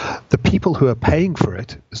 So the people who are paying for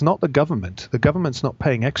it is not the government. The government's not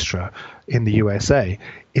paying extra in the USA.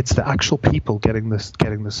 It's the actual people getting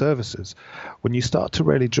the services. When you start to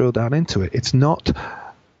really drill down into it, it's not.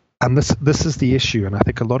 And this is the issue, and I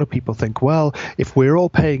think a lot of people think, well, if we're all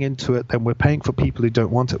paying into it, then we're paying for people who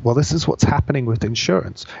don't want it. Well, this is what's happening with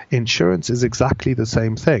insurance. Insurance is exactly the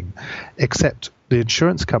same thing, except the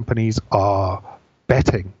insurance companies are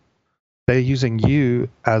betting. They're using you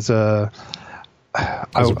as a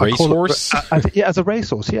racehorse. As a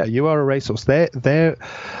racehorse. Yeah, you are a racehorse. They're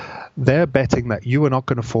betting that you are not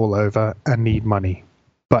going to fall over and need money.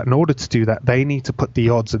 But in order to do that, they need to put the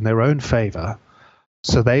odds in their own favor.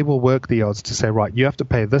 So they will work the odds to say, right, you have to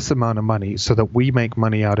pay this amount of money so that we make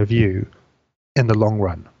money out of you in the long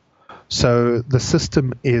run. So the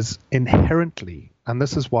system is inherently, and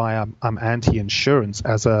this is why I'm anti-insurance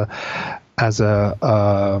as a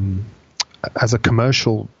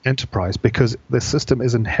commercial enterprise, because the system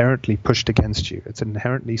is inherently pushed against you. It's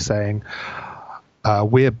inherently saying,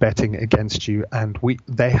 we're betting against you, and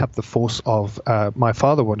they have the force of. My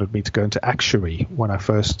father wanted me to go into actuary when I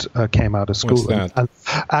first came out of school. What's that? And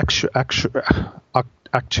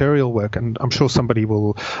actuarial work, and I'm sure somebody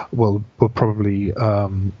will probably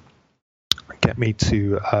get me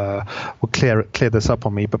to will clear this up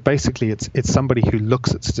on me. But basically, it's somebody who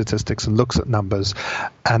looks at statistics and looks at numbers,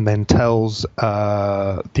 and then tells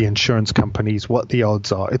the insurance companies what the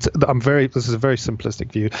odds are. This is a very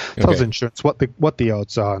simplistic view. Tells insurance what the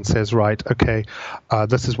odds are, and says, right, okay,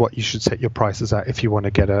 this is what you should set your prices at if you want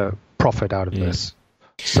to get a profit out of this.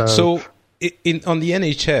 So on the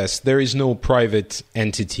NHS, there is no private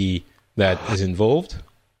entity that is involved.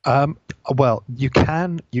 Well, you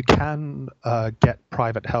can get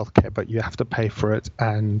private healthcare, but you have to pay for it.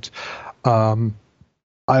 And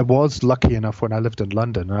I was lucky enough when I lived in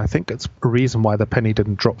London, and I think it's a reason why the penny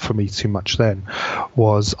didn't drop for me too much then,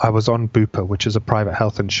 was I was on Bupa, which is a private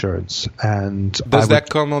health insurance. And does that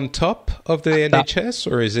come on top of the NHS,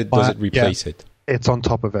 or does it replace it? It's on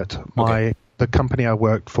top of it. The company I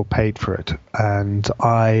worked for paid for it, and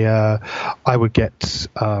I would get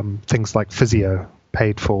things like physio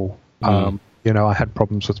paid for. I had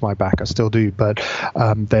problems with my back. I still do, but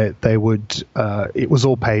they would. It was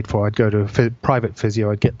all paid for. I'd go to a private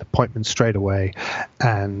physio. I'd get the appointment straight away,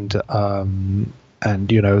 and there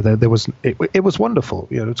was. It was wonderful.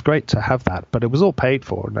 It's great to have that, but it was all paid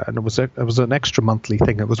for, and it was an extra monthly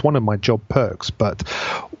thing. It was one of my job perks, but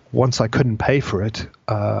once I couldn't pay for it,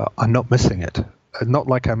 I'm not missing it. not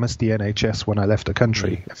like I missed the NHS when I left the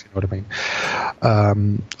country, if you know what I mean.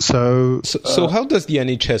 So how does the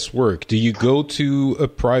NHS work? Do you go to a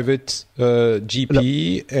private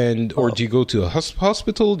GP, or do you go to a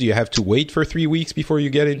hospital? Do you have to wait for 3 weeks before you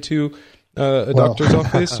get into a doctor's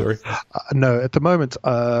office? Or no, at the moment,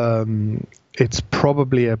 it's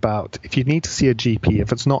probably about, if you need to see a GP,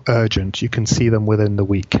 if it's not urgent, you can see them within the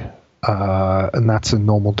week. And that's a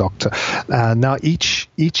normal doctor. Now, each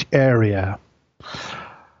area,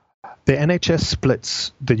 the NHS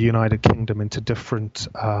splits the United Kingdom into different.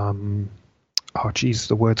 The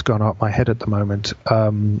word's gone out my head at the moment.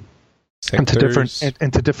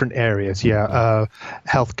 Into different areas. Yeah,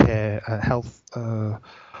 healthcare, health.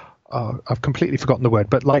 I've completely forgotten the word,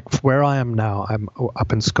 but like where I am now, I'm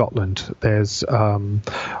up in Scotland. There's I'm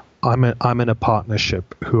in a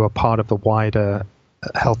partnership who are part of the wider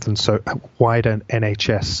health and wider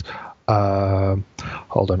NHS.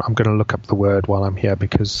 Hold on, I'm going to look up the word while I'm here,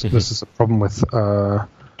 because this is a problem with.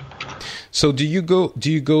 So do you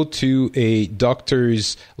go to a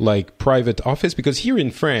doctor's like private office? Because here in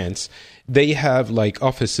France, they have like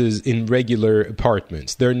offices in regular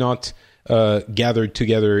apartments. They're not gathered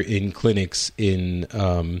together in clinics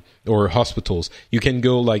or hospitals. You can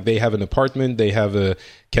go, like, they have an apartment, they have a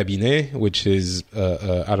cabinet, which is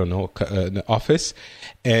an office,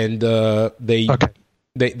 and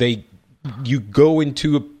you go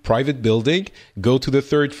into a private building, go to the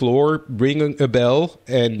third floor, ring a bell,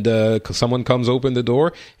 and someone comes open the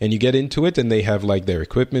door, and you get into it, and they have like their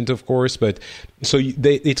equipment, of course, but so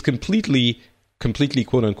it's completely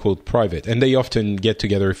quote unquote private, and they often get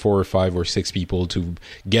together 4 or 5 or 6 people to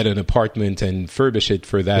get an apartment and furbish it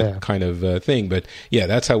for that kind of thing. But yeah,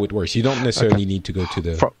 that's how it works. You don't necessarily need to go to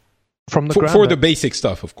the for the basic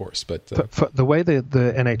stuff, of course. But for the way the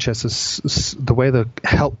NHS is, the way the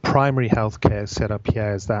primary healthcare is set up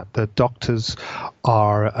here is that the doctors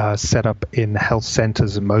are set up in health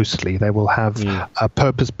centres mostly. They will have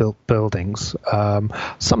purpose-built buildings.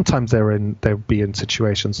 Sometimes they'll be in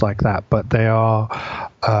situations like that, but there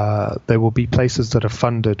will be places that are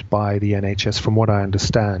funded by the NHS, from what I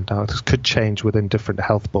understand. Now, this could change within different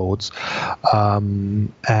health boards,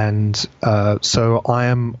 so I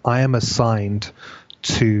am assigned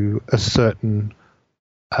to a certain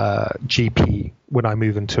GP when I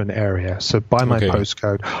move into an area. So by my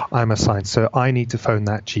postcode, I'm assigned. So I need to phone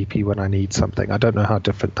that GP when I need something. I don't know how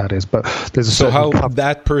different that is, but there's a certain... So how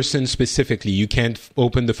that person specifically, you can't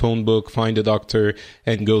open the phone book, find a doctor,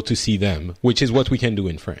 and go to see them, which is what we can do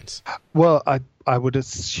in France. Well, I would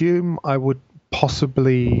assume I would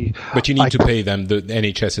possibly... But you need to pay them. The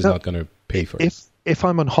NHS is not going to pay for it. If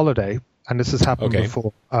I'm on holiday... And this has happened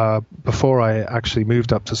before. Before I actually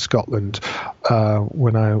moved up to Scotland,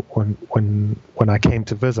 when I came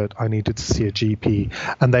to visit, I needed to see a GP,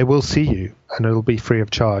 and they will see you, and it'll be free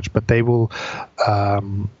of charge. But they will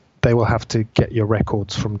have to get your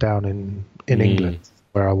records from down in England,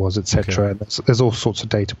 where I was, etc. And there's all sorts of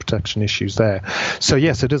data protection issues there. So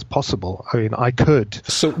yes, it is possible. I mean, I could.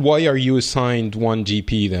 So why are you assigned one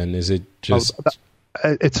GP then? Is it just?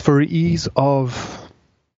 It's for ease of.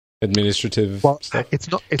 Administrative stuff?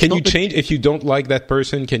 Can you change if you don't like that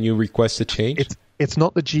person? Can you request a change? It's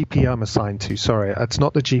not the GP I'm assigned to. Sorry, it's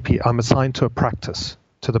not the GP. I'm assigned to a practice,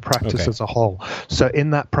 to the practice as a whole. So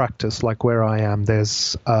in that practice, like where I am,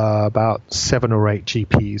 there's about 7 or 8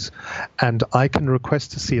 GPs, and I can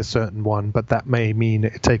request to see a certain one, but that may mean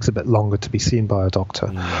it takes a bit longer to be seen by a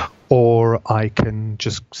doctor. Or I can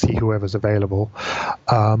just see whoever's available.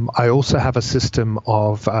 I also have a system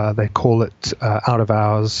of, they call it out of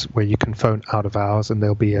hours, where you can phone out of hours, and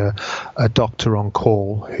there'll be a doctor on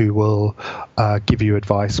call who will give you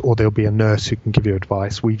advice, or there'll be a nurse who can give you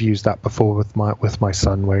advice. We've used that before with my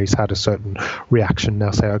son, where he's had a certain reaction.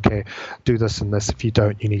 They'll say, okay, do this and this. If you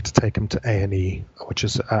don't, you need to take him to A&E, which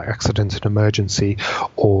is accident and emergency,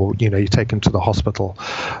 or you take him to the hospital.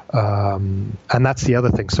 And that's the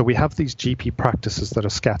other thing. So we have these GP practices that are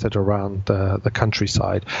scattered around the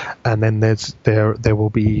countryside, and then there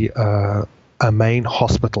will be a main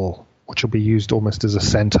hospital which will be used almost as a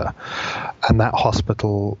center, and that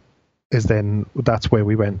hospital is that's where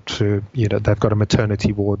we went to. They've got a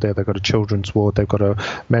maternity ward there, they've got a children's ward, they've got a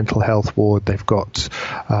mental health ward, they've got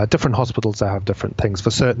different hospitals that have different things.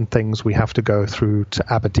 For certain things we have to go through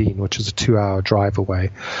to Aberdeen, which is a 2-hour drive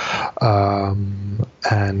away,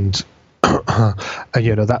 and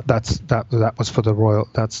that was for the Royal.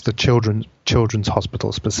 That's the children's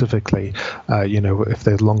hospital specifically. If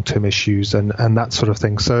there's long-term issues and that sort of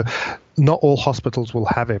thing. So not all hospitals will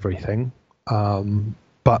have everything.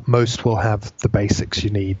 but most will have the basics you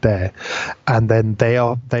need there, and then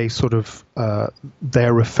they're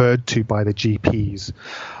referred to by the GPs.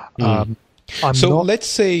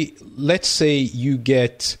 Let's say you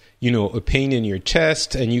get a pain in your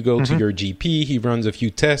chest, and you go to your GP. He runs a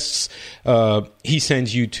few tests. He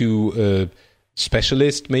sends you to a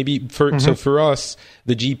specialist, maybe. So for us,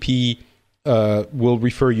 the GP will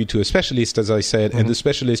refer you to a specialist, as I said, and the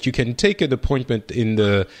specialist, you can take an appointment in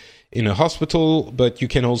a hospital, but you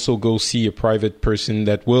can also go see a private person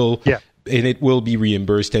that will, and it will be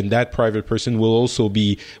reimbursed, and that private person will also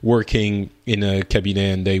be working in a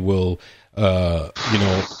cabinet, and they will,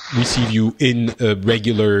 receive you in a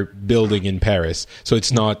regular building in Paris. So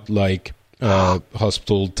it's not like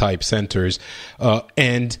hospital type centers,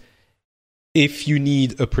 and if you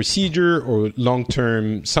need a procedure or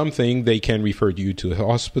long-term something, they can refer you to a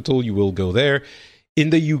hospital. You will go there. In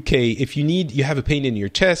the UK, if you have a pain in your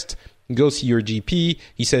chest, go see your GP.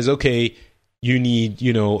 He says, okay, you need,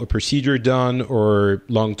 a procedure done or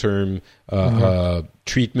long-term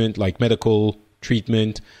treatment, like medical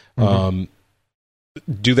treatment. Do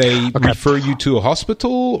they refer you to a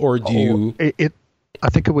hospital, or do you? I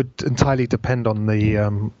think it would entirely depend on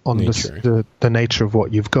the nature of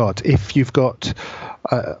what you've got. If you've got,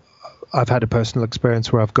 I've had a personal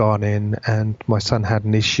experience where I've gone in and my son had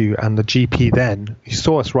an issue, and the GP then, he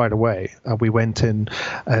saw us right away. We went in,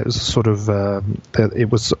 it was it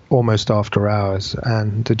was almost after hours,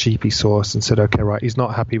 and the GP saw us and said, okay, right, he's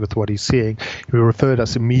not happy with what he's seeing. He referred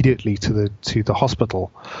us immediately to the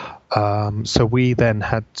hospital. So we then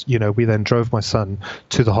drove my son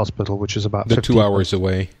to the hospital, which is about 2 hours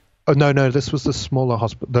away. Oh, no, this was the smaller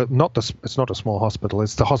hospital. It's not a small hospital.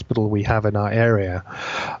 It's the hospital we have in our area.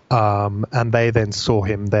 And they then saw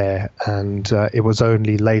him there, and it was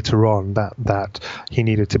only later on that he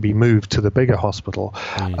needed to be moved to the bigger hospital,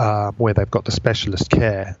 where they've got the specialist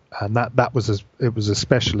care. And it was a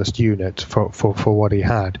specialist unit for what he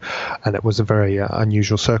had, and it was a very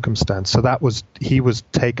unusual circumstance. So he was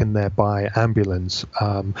taken there by ambulance.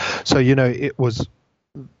 It was.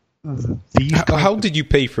 How did you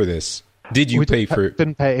pay for this? Didn't pay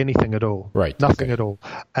anything at all. Right. Nothing at all.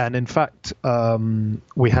 And in fact,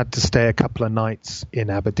 we had to stay a couple of nights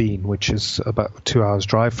in Aberdeen, which is about 2 hours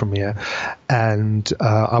drive from here. And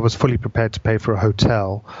I was fully prepared to pay for a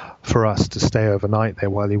hotel for us to stay overnight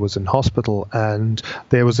there while he was in hospital. And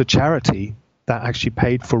there was a charity that actually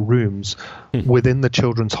paid for rooms within the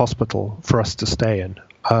children's hospital for us to stay in.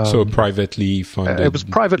 So privately funded? It was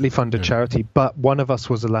privately funded charity, but one of us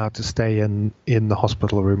was allowed to stay in the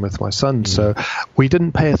hospital room with my son. So we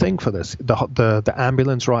didn't pay a thing for this. The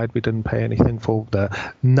ambulance ride, we didn't pay anything for.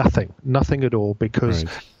 Nothing at all, because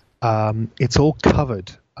it's all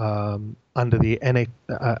covered under the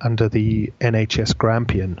NHS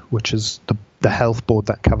Grampian, which is the health board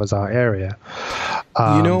that covers our area.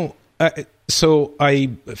 So I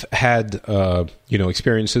had,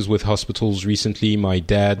 experiences with hospitals recently. My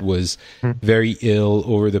dad was very ill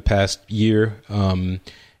over the past year.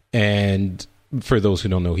 And for those who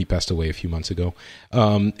don't know, he passed away a few months ago.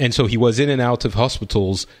 And so he was in and out of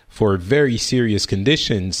hospitals for very serious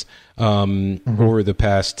conditions over the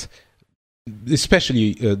past,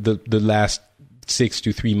 especially the last 6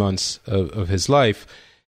 to 3 months of his life.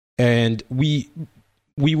 And we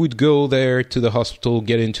would go there to the hospital,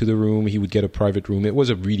 get into the room. He would get a private room. It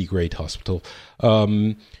was a really great hospital.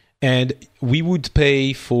 And we would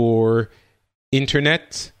pay for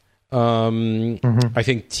internet. I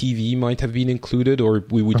think TV might have been included, or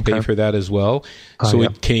we would pay for that as well. So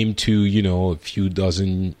it came to, a few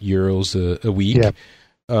dozen euros a week. Yeah.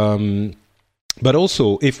 But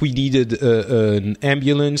also, if we needed an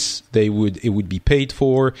ambulance, it would be paid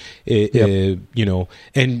for,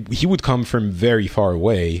 and he would come from very far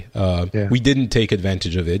away. We didn't take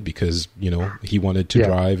advantage of it because, he wanted to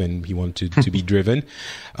drive and he wanted to be driven.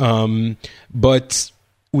 But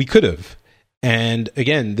we could have. And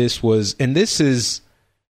again, this is,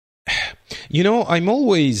 I'm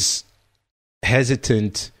always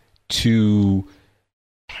hesitant to,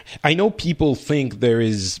 I know people think there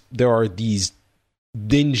are these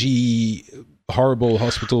dingy, horrible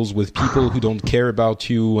hospitals with people who don't care about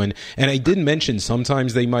you, and I did mention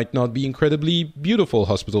sometimes they might not be incredibly beautiful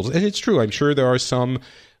hospitals, and it's true. I'm sure there are some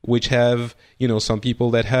which have, some people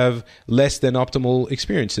that have less than optimal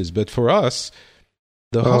experiences, but for us,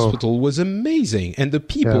 the hospital was amazing, and the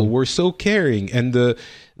people were so caring, and the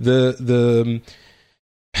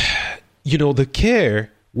care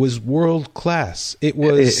was world class. It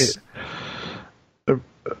was.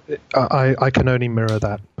 I can only mirror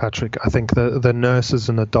that, Patrick. I think the nurses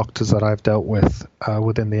and the doctors that I've dealt with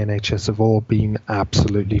within the NHS have all been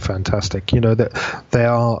absolutely fantastic. You know, that they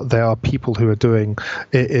are people who are doing.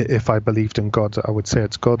 If I believed in God, I would say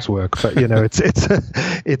it's God's work. But you know,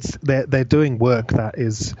 they're doing work that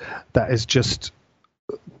is just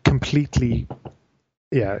completely.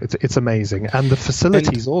 Yeah, it's amazing, and the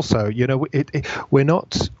facilities also. You know, we're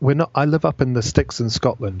not. I live up in the sticks in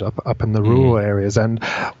Scotland, up in the rural areas, and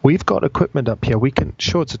we've got equipment up here.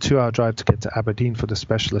 Sure, it's a 2-hour drive to get to Aberdeen for the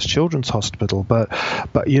specialist children's hospital, but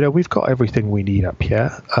you know, we've got everything we need up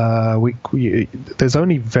here. There's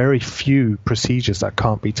only very few procedures that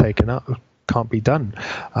can't be done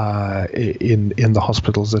in the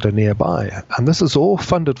hospitals that are nearby, and this is all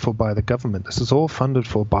funded for by the government. This is all funded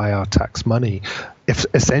for by our tax money,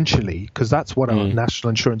 essentially, because that's what our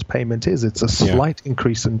national insurance payment is. It's a slight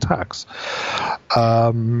increase in tax.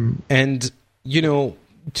 And you know,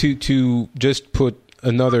 to just put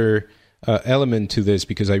another element to this,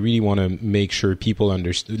 because I really want to make sure people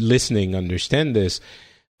listening understand this.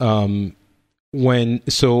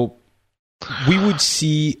 We would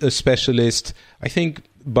see a specialist, I think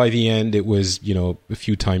by the end it was, you know, a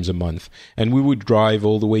few times a month. And we would drive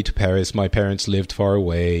all the way to Paris. My parents lived far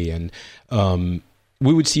away. And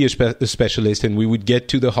we would see a specialist, and we would get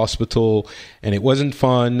to the hospital, and it wasn't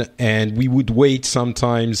fun. And we would wait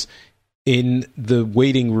sometimes in the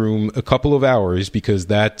waiting room a couple of hours, because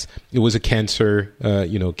it was a cancer,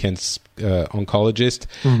 oncologist.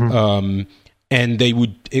 And it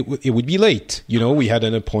would be late. You know, we had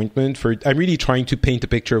an appointment for. I'm really trying to paint a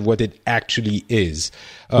picture of what it actually is.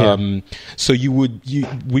 So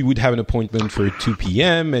we would have an appointment for 2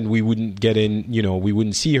 p.m. and we wouldn't get in. You know, we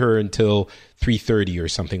wouldn't see her until 3:30 or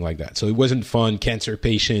something like that. So it wasn't fun. Cancer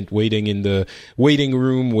patient waiting in the waiting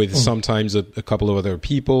room with sometimes a couple of other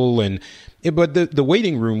people, but the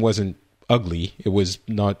waiting room wasn't ugly. It was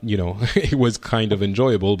not, you know, it was kind of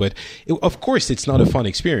enjoyable, but of course it's not a fun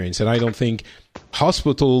experience. And I don't think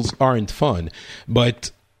hospitals aren't fun,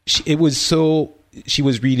 but she was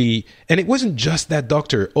really, and it wasn't just that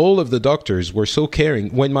doctor. All of the doctors were so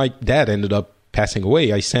caring. When my dad ended up passing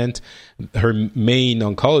away, I sent her main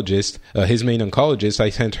oncologist, I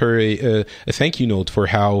sent her a thank you note for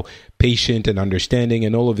how patient and understanding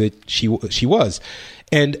and all of it she was.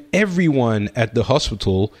 And everyone at the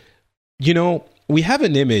hospital, you know, we have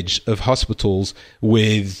an image of hospitals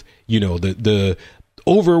with, you know, the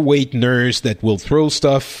overweight nurse that will throw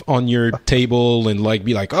stuff on your table and like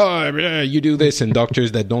be like, oh, you do this, and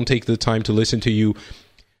doctors that don't take the time to listen to you.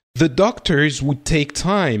 The doctors would take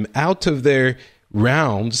time out of their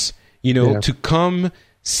rounds, you know, to come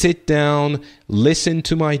sit down, listen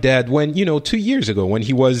to my dad when, you know, 2 years ago when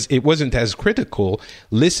it wasn't as critical,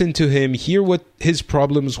 listen to him, hear what his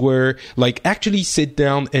problems were, like actually sit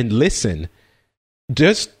down and listen.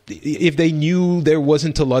 Just if they knew there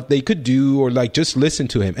wasn't a lot they could do, or like just listen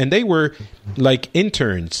to him. And they were like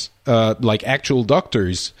interns, like actual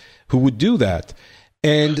doctors who would do that.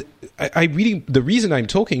 And I really, the reason I'm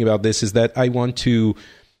talking about this is that I want to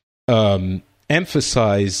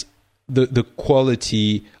emphasize the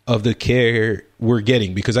quality of the care we're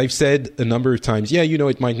getting, because I've said a number of times, yeah, you know,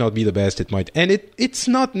 it might not be the best, it's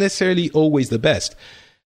not necessarily always the best,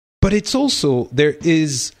 but it's also, there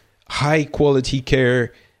is high quality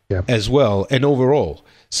care as well, and overall.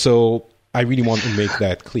 So I really want to make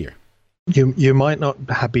that clear. You might not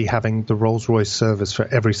be having the Rolls-Royce service for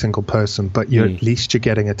every single person, but at least you're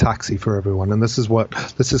getting a taxi for everyone. And this is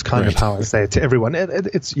kind of how I say it to everyone.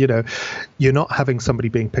 It's, you know, you're not having somebody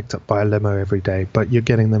being picked up by a limo every day, but you're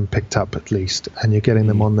getting them picked up at least, and you're getting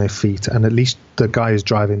them on their feet. And at least the guy who's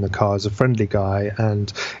driving the car is a friendly guy,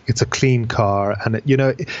 and it's a clean car. And, you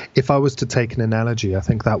know, if I was to take an analogy, I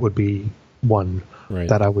think that would be one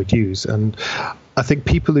that I would use. And I think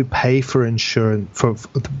people who pay for insurance, for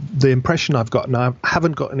the impression I've got, and I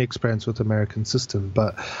haven't got any experience with the American system,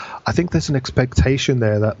 but I think there's an expectation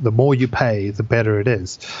there that the more you pay, the better it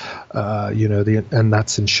is. You know, and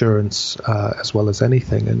that's insurance as well as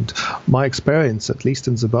anything. And my experience, at least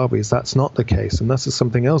in Zimbabwe, is that's not the case. And this is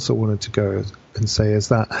something else I wanted to go and say, is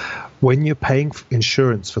that when you're paying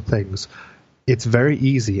insurance for things, it's very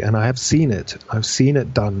easy, and I have seen it. I've seen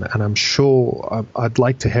it done, and I'm sure I'd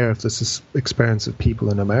like to hear if this is experience of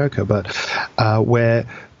people in America, but where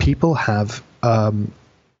people have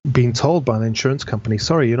been told by an insurance company,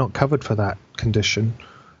 sorry, you're not covered for that condition.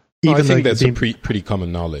 I think that's pretty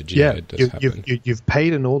common knowledge. Yeah, it does happen. You've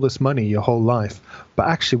paid in all this money your whole life, but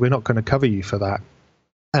actually we're not going to cover you for that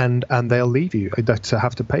and they'll leave you to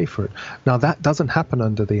have to pay for it. Now that doesn't happen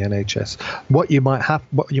under the NHS. What you might have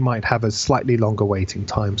is slightly longer waiting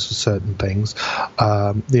times for certain things.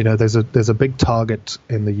 There's a big target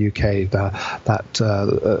in the UK that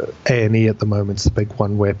A&E at the moment is the big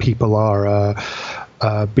one, where people are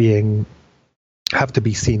have to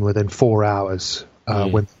be seen within 4 hours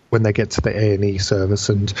when they get to the A&E service,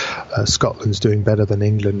 and Scotland's doing better than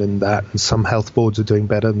England in that, and some health boards are doing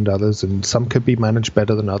better than others, and some could be managed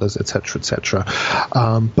better than others, etc., etc.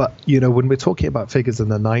 But when we're talking about figures in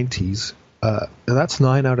the 90s, that's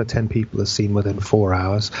 9 out of 10 people are seen within 4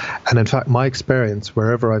 hours. And in fact, my experience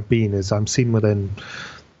wherever I've been is I'm seen within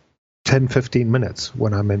 10, 15 minutes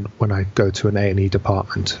when I go to an A&E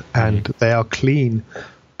department, and they are clean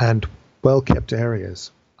and well-kept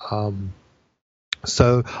areas.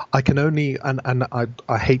 So I can only, and I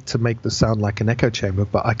hate to make this sound like an echo chamber,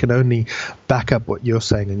 but I can only back up what you're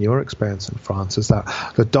saying in your experience in France, is that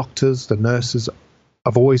the doctors, the nurses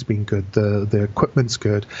have always been good. The equipment's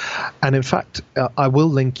good, and in fact, I will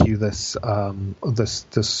link you this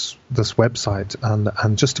website,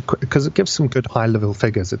 and just because it gives some good high level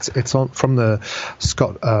figures. It's on from the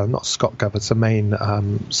not ScotGov. It's the main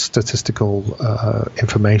statistical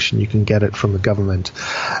information. You can get it from the government,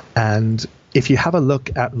 and if you have a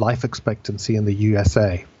look at life expectancy in the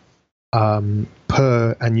USA and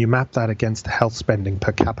you map that against health spending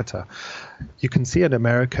per capita, you can see in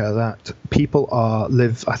America that people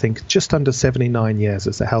live, I think, just under 79 years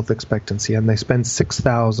as the health expectancy, and they spend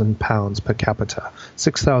 £6,000 per capita.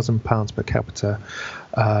 £6,000 per capita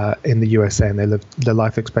in the USA, and their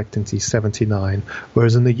life expectancy is 79,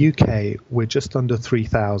 whereas in the UK we're just under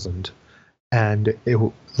 3,000. And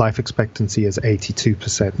life expectancy is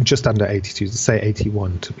 82%, just under 82, to say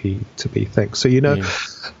 81 to be thick. So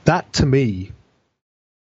that to me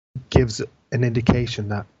gives an indication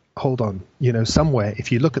that, hold on, somewhere,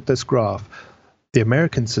 if you look at this graph, the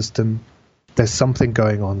American system, there's something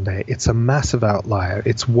going on there. It's a massive outlier.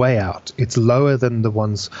 It's way out. It's lower than the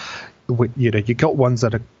ones, you got ones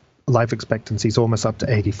that are life expectancy is almost up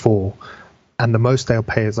to 84, and the most they'll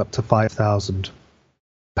pay is up to £5,000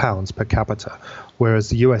 per capita, whereas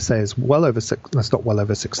the USA is well over that's not well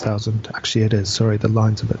over 6,000. Actually, it is. Sorry, the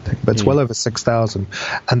line's a bit thick, but it's well over 6,000,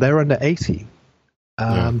 and they're under 80.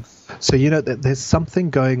 So there's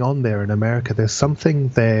something going on there in America. There's something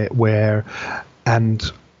there where, and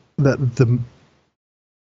the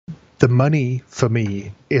money for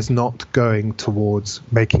me is not going towards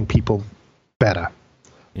making people better.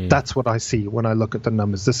 That's what I see when I look at the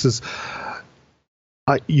numbers. This is.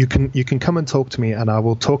 You can come and talk to me, and I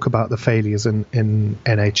will talk about the failures in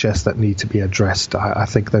NHS that need to be addressed. I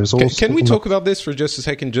think there's also. Can we talk about this for just a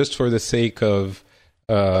second, just for the sake of?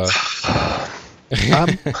 I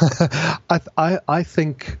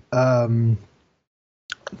think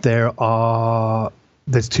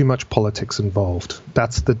there's too much politics involved.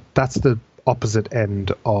 That's the opposite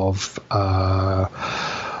end of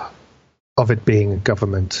it being a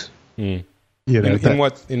government. In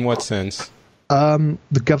what sense?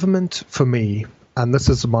 The government, for me, and this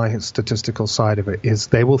is my statistical side of it, is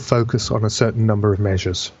they will focus on a certain number of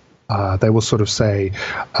measures. They will sort of say,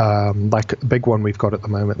 like a big one we've got at the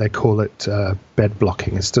moment, they call it bed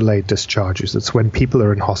blocking. It's delayed discharges. It's when people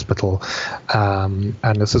are in hospital, and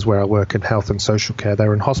this is where I work in health and social care.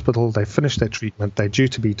 They're in hospital, they finish their treatment, they're due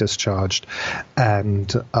to be discharged, and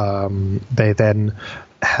they then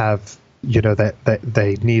have,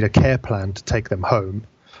 they need a care plan to take them home,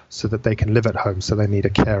 so that they can live at home. So they need a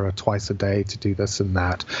carer twice a day to do this and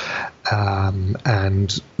that,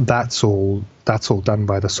 and that's all done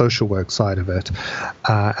by the social work side of it.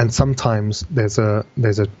 And sometimes there's a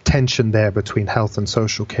tension there between health and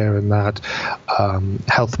social care, in that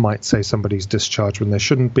health might say somebody's discharged when they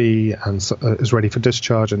shouldn't be, and is ready for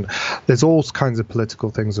discharge, and there's all kinds of political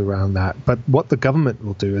things around that. But what the government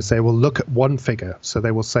will do is they will look at one figure. So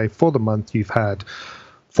they will say, for the month you've had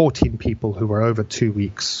 14 people who were over 2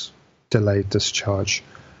 weeks delayed discharge.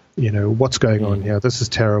 What's going on here? This is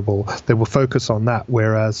terrible. They will focus on that,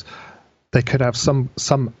 whereas they could have some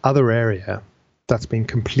other area that's been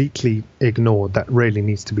completely ignored that really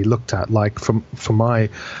needs to be looked at. Like from my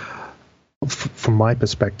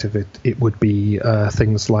perspective, it would be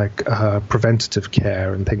things like preventative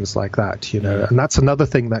care and things like that. And that's another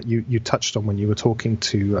thing that you touched on when you were talking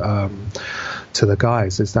to the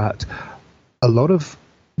guys, is that a lot of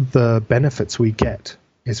the benefits we get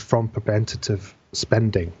is from preventative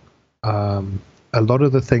spending. a lot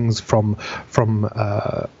of the things from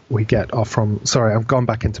we get are from. Sorry, I've gone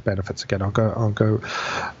back into benefits again. I'll go.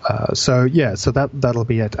 So that'll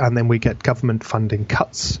be it. And then we get government funding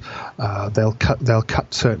cuts. They'll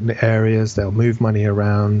cut certain areas. They'll move money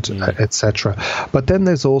around, etc. But then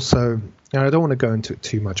there's also. Now, I don't want to go into it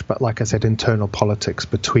too much, but like I said, internal politics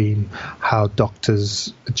between how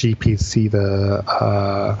doctors, GPs see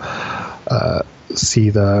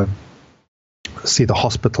the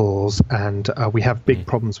hospitals, and we have big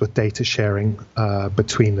problems with data sharing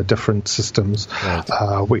between the different systems. Right.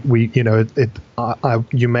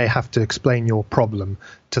 You may have to explain your problem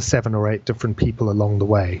to 7 or 8 different people along the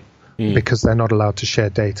way. Because they're not allowed to share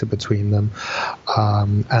data between them.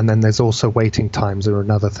 And then there's also waiting times are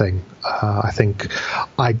another thing. I think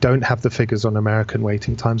I don't have the figures on American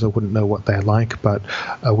waiting times. I wouldn't know what they're like, but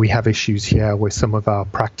we have issues here with some of our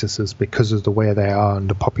practices because of the way they are and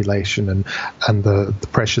the population and the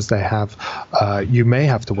pressures they have. You may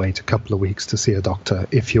have to wait a couple of weeks to see a doctor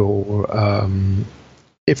if your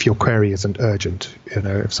query isn't urgent,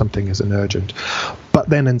 if something isn't urgent. But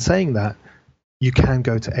then in saying that, you can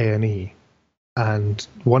go to A&E, and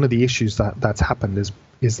one of the issues that's happened is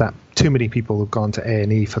that too many people have gone to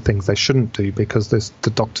A&E for things they shouldn't do because there's the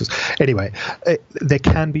doctors. Anyway, there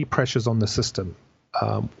can be pressures on the system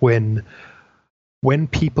when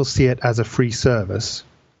people see it as a free service.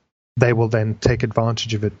 They will then take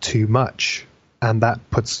advantage of it too much, and that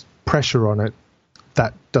puts pressure on it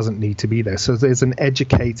that doesn't need to be there. So there's an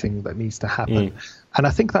educating that needs to happen, and I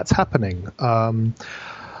think that's happening.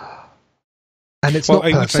 And it's not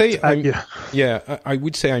perfect. I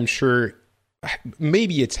would say I'm sure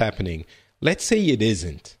maybe it's happening. Let's say it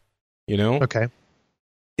isn't, Okay.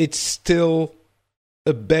 It's still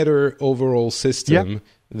a better overall system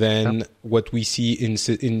than what we see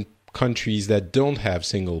in countries that don't have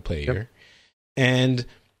single payer. Yep. And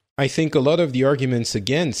I think a lot of the arguments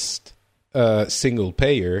against single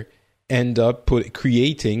payer end up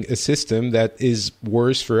creating a system that is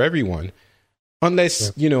worse for everyone.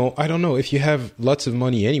 Unless, I don't know, if you have lots of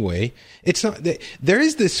money anyway, it's not, there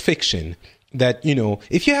is this fiction that,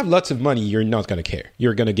 if you have lots of money, you're not going to care.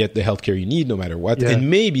 You're going to get the healthcare you need no matter what. Yeah. And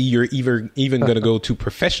maybe you're even going to go to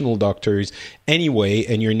professional doctors anyway,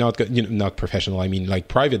 and you're not, not professional, I mean like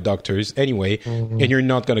private doctors anyway, and you're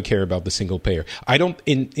not going to care about the single payer.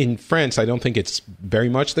 In France, I don't think it's very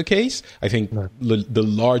much the case. I think the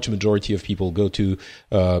large majority of people go to,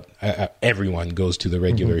 everyone goes to the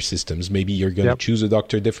regular systems. Maybe you're going to choose a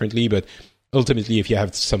doctor differently, but ultimately, if you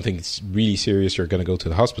have something really serious, you're going to go to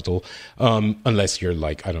the hospital, unless you're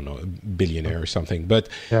like, I don't know, a billionaire or something. But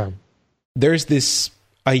there's this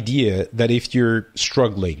idea that if you're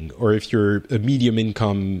struggling or if you're a medium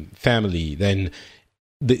income family, then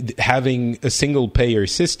having a single payer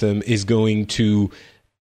system is going to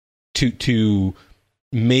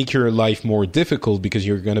make your life more difficult because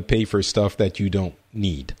you're going to pay for stuff that you don't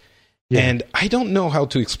need. Yeah. And I don't know how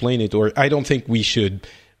to explain it, or I don't think we should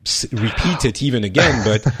repeat it even again,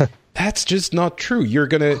 but that's just not true. You're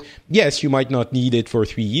gonna, yes, you might not need it for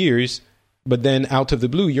 3 years, but then out of the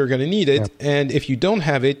blue you're gonna need it, and if you don't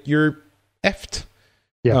have it, you're effed.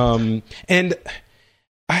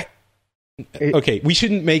 We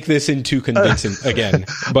shouldn't make this into convincing again,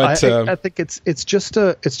 but I think it's just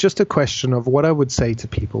a question of what I would say to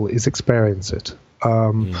people is experience it.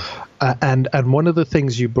 And one of the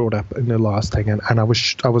things you brought up in the last thing, and I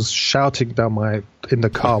was shouting in the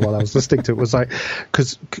car while I was listening to it, was like,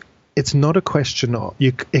 because it's not a question of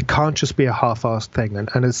it can't just be a half-assed thing,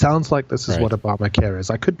 and it sounds like this is what Obamacare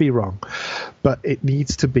is. I could be wrong, but it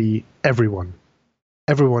needs to be everyone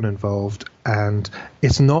involved, and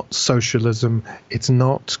it's not socialism, it's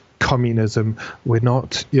not communism. We're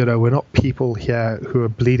not people here who are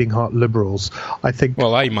bleeding heart liberals. I think.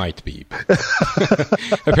 Well, I might be.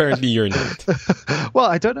 Apparently, you're not. Well,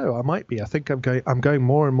 I don't know. I might be. I think I'm going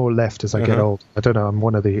more and more left as I get old. I don't know. I'm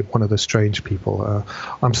one of the strange people.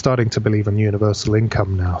 I'm starting to believe in universal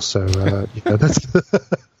income now. So that's.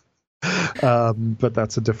 But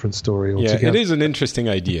that's a different story altogether. Yeah, it is an interesting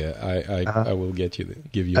idea. I will give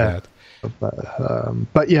you that.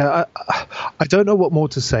 But yeah, I don't know what more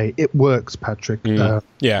to say. It works, Patrick.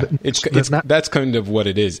 That's kind of what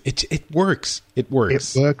it is. It works. It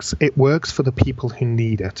works. It works for the people who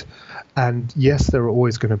need it. And yes, there are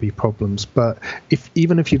always going to be problems. But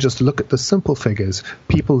even if you just look at the simple figures,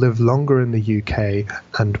 people live longer in the UK,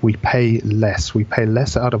 and we pay less. We pay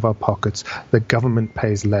less out of our pockets. The government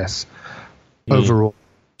pays less overall.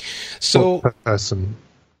 So per person.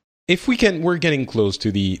 If we can, we're getting close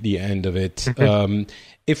to the end of it.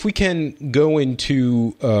 If we can go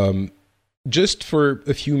into, just for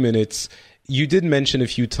a few minutes, you did mention a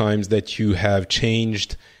few times that you have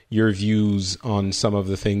changed your views on some of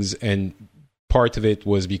the things, and part of it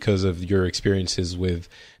was because of your experiences with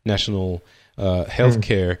national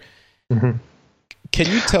healthcare. Mm-hmm.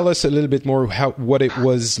 Can you tell us a little bit more what it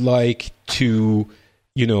was like to,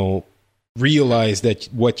 realize that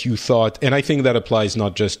what you thought, and I think that applies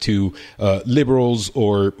not just to liberals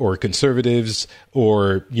or conservatives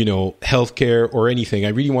or healthcare or anything. I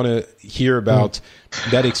really want to hear about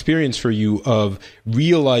that experience for you of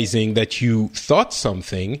realizing that you thought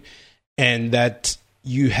something and that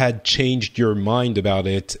you had changed your mind about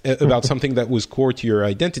it, about something that was core to your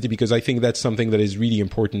identity, because I think that's something that is really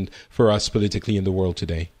important for us politically in the world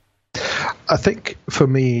today. I think for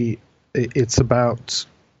me, it's about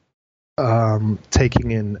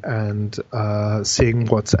taking in and seeing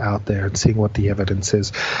what's out there and seeing what the evidence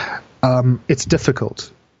is. It's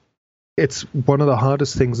difficult. It's one of the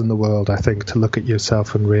hardest things in the world, I think, to look at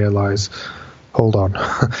yourself and realize, hold on,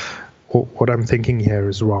 what I'm thinking here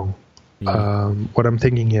is wrong. What I'm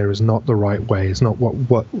thinking here is not the right way. It's not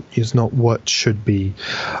what should be,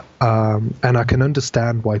 and I can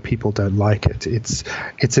understand why people don't like it.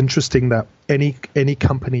 It's interesting that any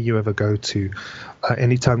company you ever go to,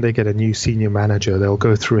 anytime they get a new senior manager, they'll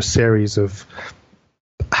go through a series of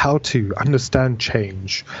how to understand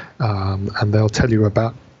change, and they'll tell you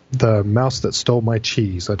about the mouse that stole my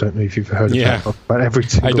cheese. I don't know if you've heard of that, but every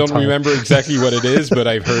single I don't time. remember exactly what it is, but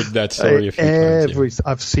I've heard that story a few times. Yeah.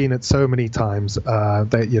 I've seen it so many times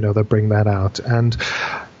that they bring that out, and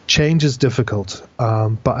change is difficult.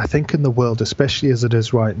 But I think in the world, especially as it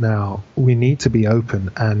is right now, we need to be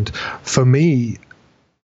open. And for me,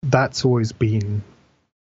 that's always been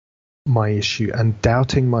my issue. And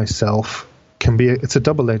doubting myself it's a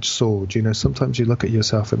double-edged sword. Sometimes you look at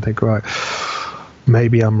yourself and think, right,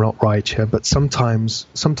 maybe I'm not right here, but sometimes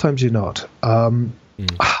you're not.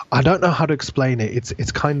 I don't know how to explain it.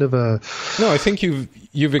 It's kind of a... No, I think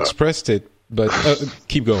you've expressed it, but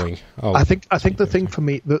keep going. I think the thing for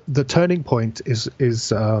me, the turning point is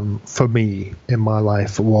for me in my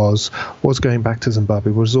life was going back to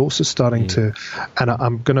Zimbabwe. Was also starting to, and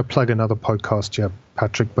I'm going to plug another podcast here,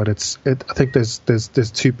 Patrick. But I think there's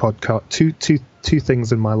two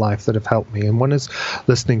things in my life that have helped me, and one is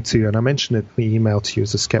listening to, and I mentioned it in the email to you,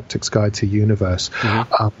 as A Skeptic's Guide to the Universe.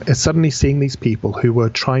 It's suddenly seeing these people who were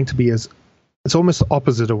trying to be it's almost the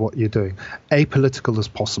opposite of what you're doing, apolitical as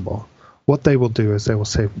possible. What they will do is they will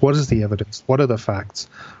say, what is the evidence? What are the facts?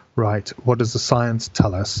 Right? What does the science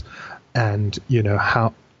tell us? And,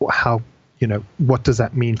 how what does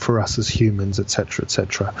that mean for us as humans, et cetera, et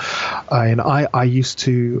cetera. And I used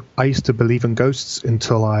to believe in ghosts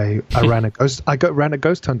until I ran a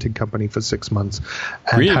ghost hunting company for 6 months.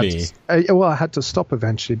 And really? I had to stop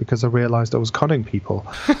eventually because I realized I was conning people.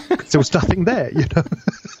 There was nothing there,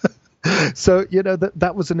 So,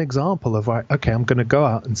 that was an example of, okay, I'm going to go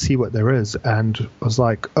out and see what there is. And I was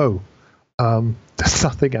like, there's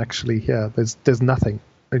nothing actually here. There's nothing.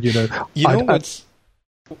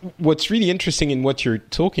 What's really interesting in what you're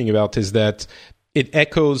talking about is that it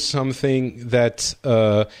echoes something that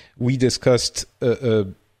we discussed a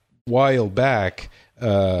while back.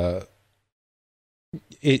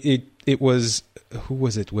 It was, who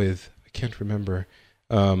was it with? I can't remember.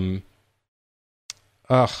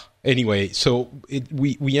 Anyway, so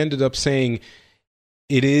we ended up saying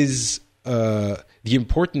it is the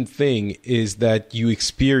important thing is that you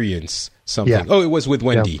experience something. Yeah. Oh, it was with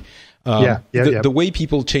Wendy. Yeah. The way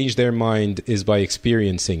people change their mind is by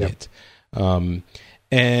experiencing it.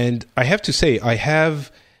 And I have to say,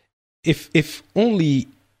 if only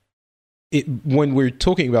when we're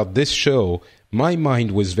talking about this show, my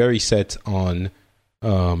mind was very set on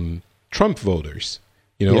Trump voters.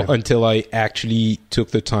 Until I actually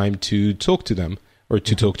took the time to talk to them or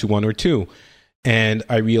to talk to one or two. And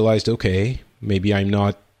I realized, okay, maybe I'm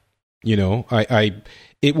not,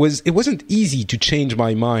 it wasn't easy to change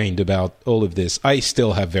my mind about all of this. I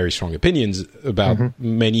still have very strong opinions about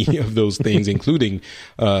many of those things, including,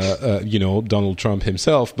 Donald Trump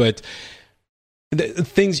himself. But the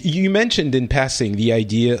things you mentioned in passing, the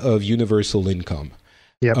idea of universal income.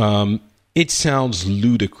 Yep. It sounds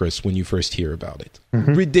ludicrous when you first hear about it.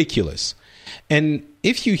 Ridiculous. And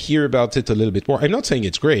if you hear about it a little bit more, I'm not saying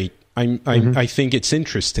it's great. I think it's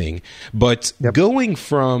interesting. But going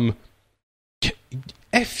from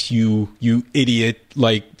F you idiot,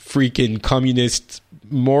 like freaking communist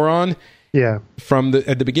moron, from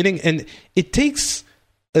at the beginning, and it takes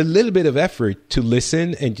a little bit of effort to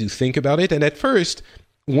listen and to think about it. And at first,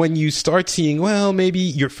 when you start seeing, well, maybe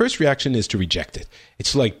your first reaction is to reject it.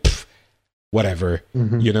 It's like, whatever,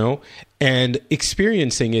 and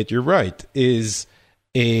experiencing it, you're right, is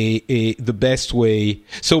the best way.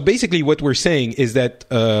 So basically what we're saying is that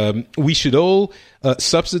we should all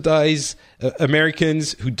subsidize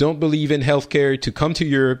Americans who don't believe in healthcare to come to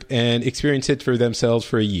Europe and experience it for themselves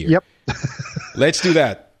for a year. Yep. Let's do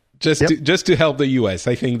that. Just to help the US.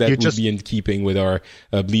 I think that would be in keeping with our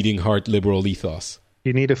bleeding heart liberal ethos.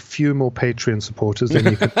 You need a few more Patreon supporters, then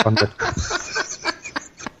you can fund it.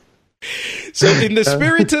 So in the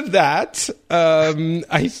spirit of that,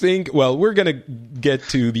 I think, well, we're going to get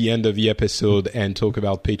to the end of the episode and talk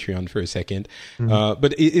about Patreon for a second.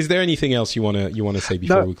 But is there anything else you want to say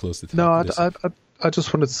before we close the No, I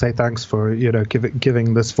just wanted to say thanks for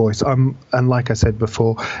giving this voice. And like I said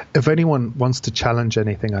before, if anyone wants to challenge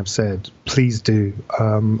anything I've said, please do.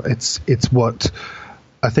 It's what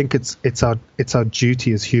I think it's our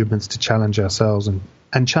duty as humans to challenge ourselves and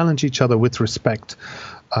challenge each other with respect.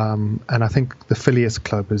 And I think the Phileas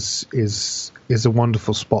Club is a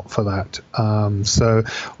wonderful spot for that. So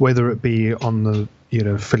whether it be on the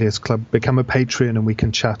Phileas Club, become a Patreon and we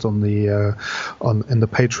can chat on the in the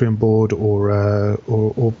Patreon board or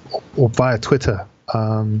via Twitter.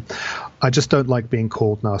 I just don't like being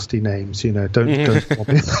called nasty names. Don't.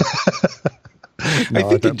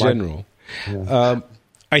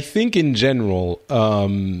 I think in general.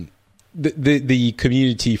 The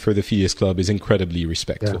community for the Phileas Club is incredibly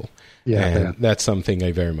respectful. That's something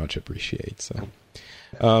I very much appreciate. So,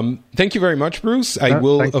 thank you very much, Bruce. I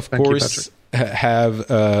will, of course, have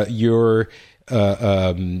your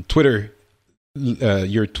Twitter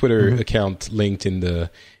account linked in the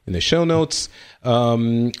show notes.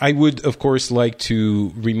 I would, of course, like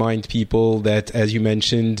to remind people that, as you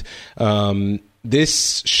mentioned,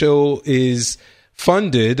 this show is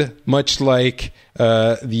funded, much like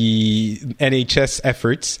the NHS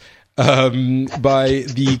efforts, by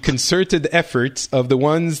the concerted efforts of the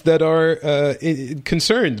ones that are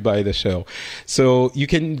concerned by the show. So you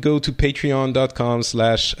can go to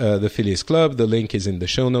patreon.com/the Phileas Club. The link is in the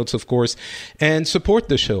show notes, of course, and support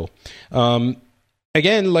the show.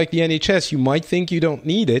 Again, like the NHS, you might think you don't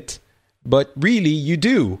need it, but really you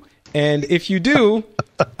do. And if you do,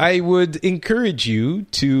 I would encourage you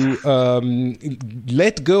to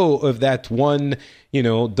let go of that one,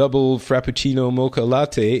 double Frappuccino mocha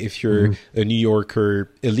latte if you're a New Yorker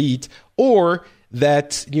elite, or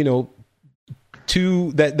that, that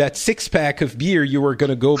 6-pack of beer you were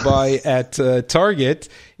going to go buy at Target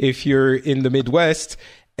if you're in the Midwest,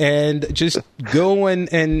 and just go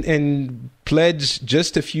and pledge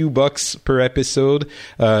just a few bucks per episode.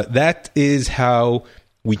 That is how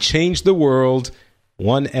we change the world,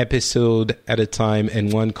 one episode at a time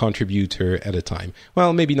and one contributor at a time.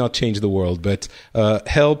 Well, maybe not change the world, but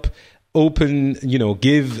help open,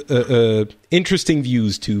 give interesting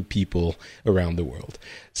views to people around the world.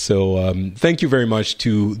 So thank you very much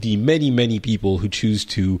to the many, many people who choose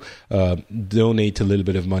to donate a little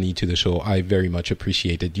bit of money to the show. I very much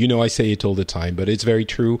appreciate it. I say it all the time, but it's very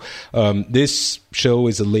true. This show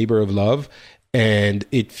is a labor of love. And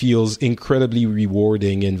it feels incredibly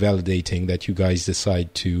rewarding and validating that you guys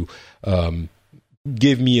decide to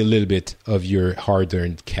give me a little bit of your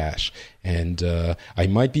hard-earned cash. And I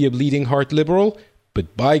might be a bleeding heart liberal,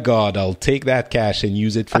 but by God, I'll take that cash and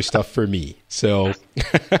use it for stuff for me. So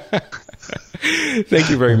thank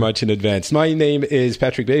you very much in advance. My name is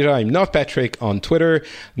Patrick Beja. I'm not Patrick on Twitter,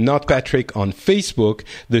 not Patrick on Facebook.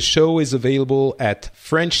 The show is available at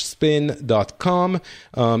FrenchSpin.com.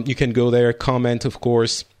 You can go there, comment, of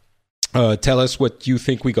course. Tell us what you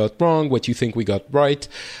think we got wrong, what you think we got right.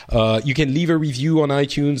 You can leave a review on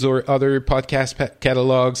iTunes or other podcast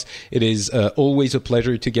catalogs. It is always a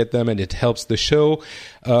pleasure to get them, and it helps the show.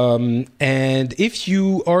 And if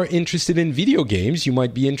you are interested in video games, you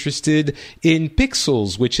might be interested in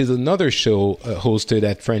Pixels, which is another show hosted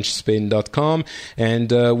at FrenchSpin.com.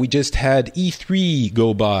 And we just had E3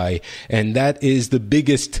 go by, and that is the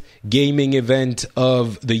biggest gaming event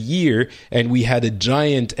of the year. And we had a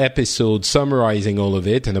giant episode summarizing all of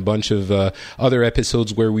it, and a bunch of other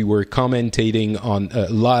episodes where we were commentating on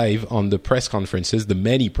live on the press conferences, the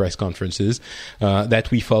many press conferences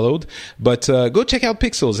that we followed. But go check out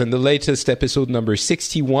Pixels and the latest episode number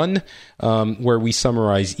 61, where we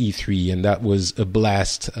summarize E3, and that was a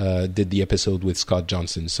blast. Did the episode with Scott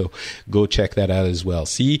Johnson, so go check that out as well.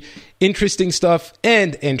 See, interesting stuff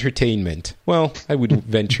and entertainment. Well, I would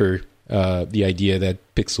venture the idea that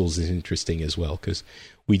Pixels is interesting as well, because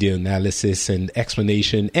we did analysis and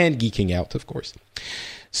explanation and geeking out, of course.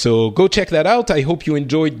 So go check that out. I hope you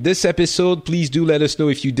enjoyed this episode. Please do let us know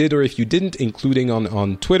if you did or if you didn't, including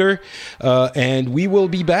on Twitter. And we will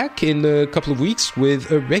be back in a couple of weeks with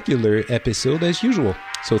a regular episode as usual.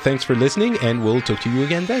 So thanks for listening, and we'll talk to you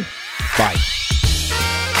again then. Bye.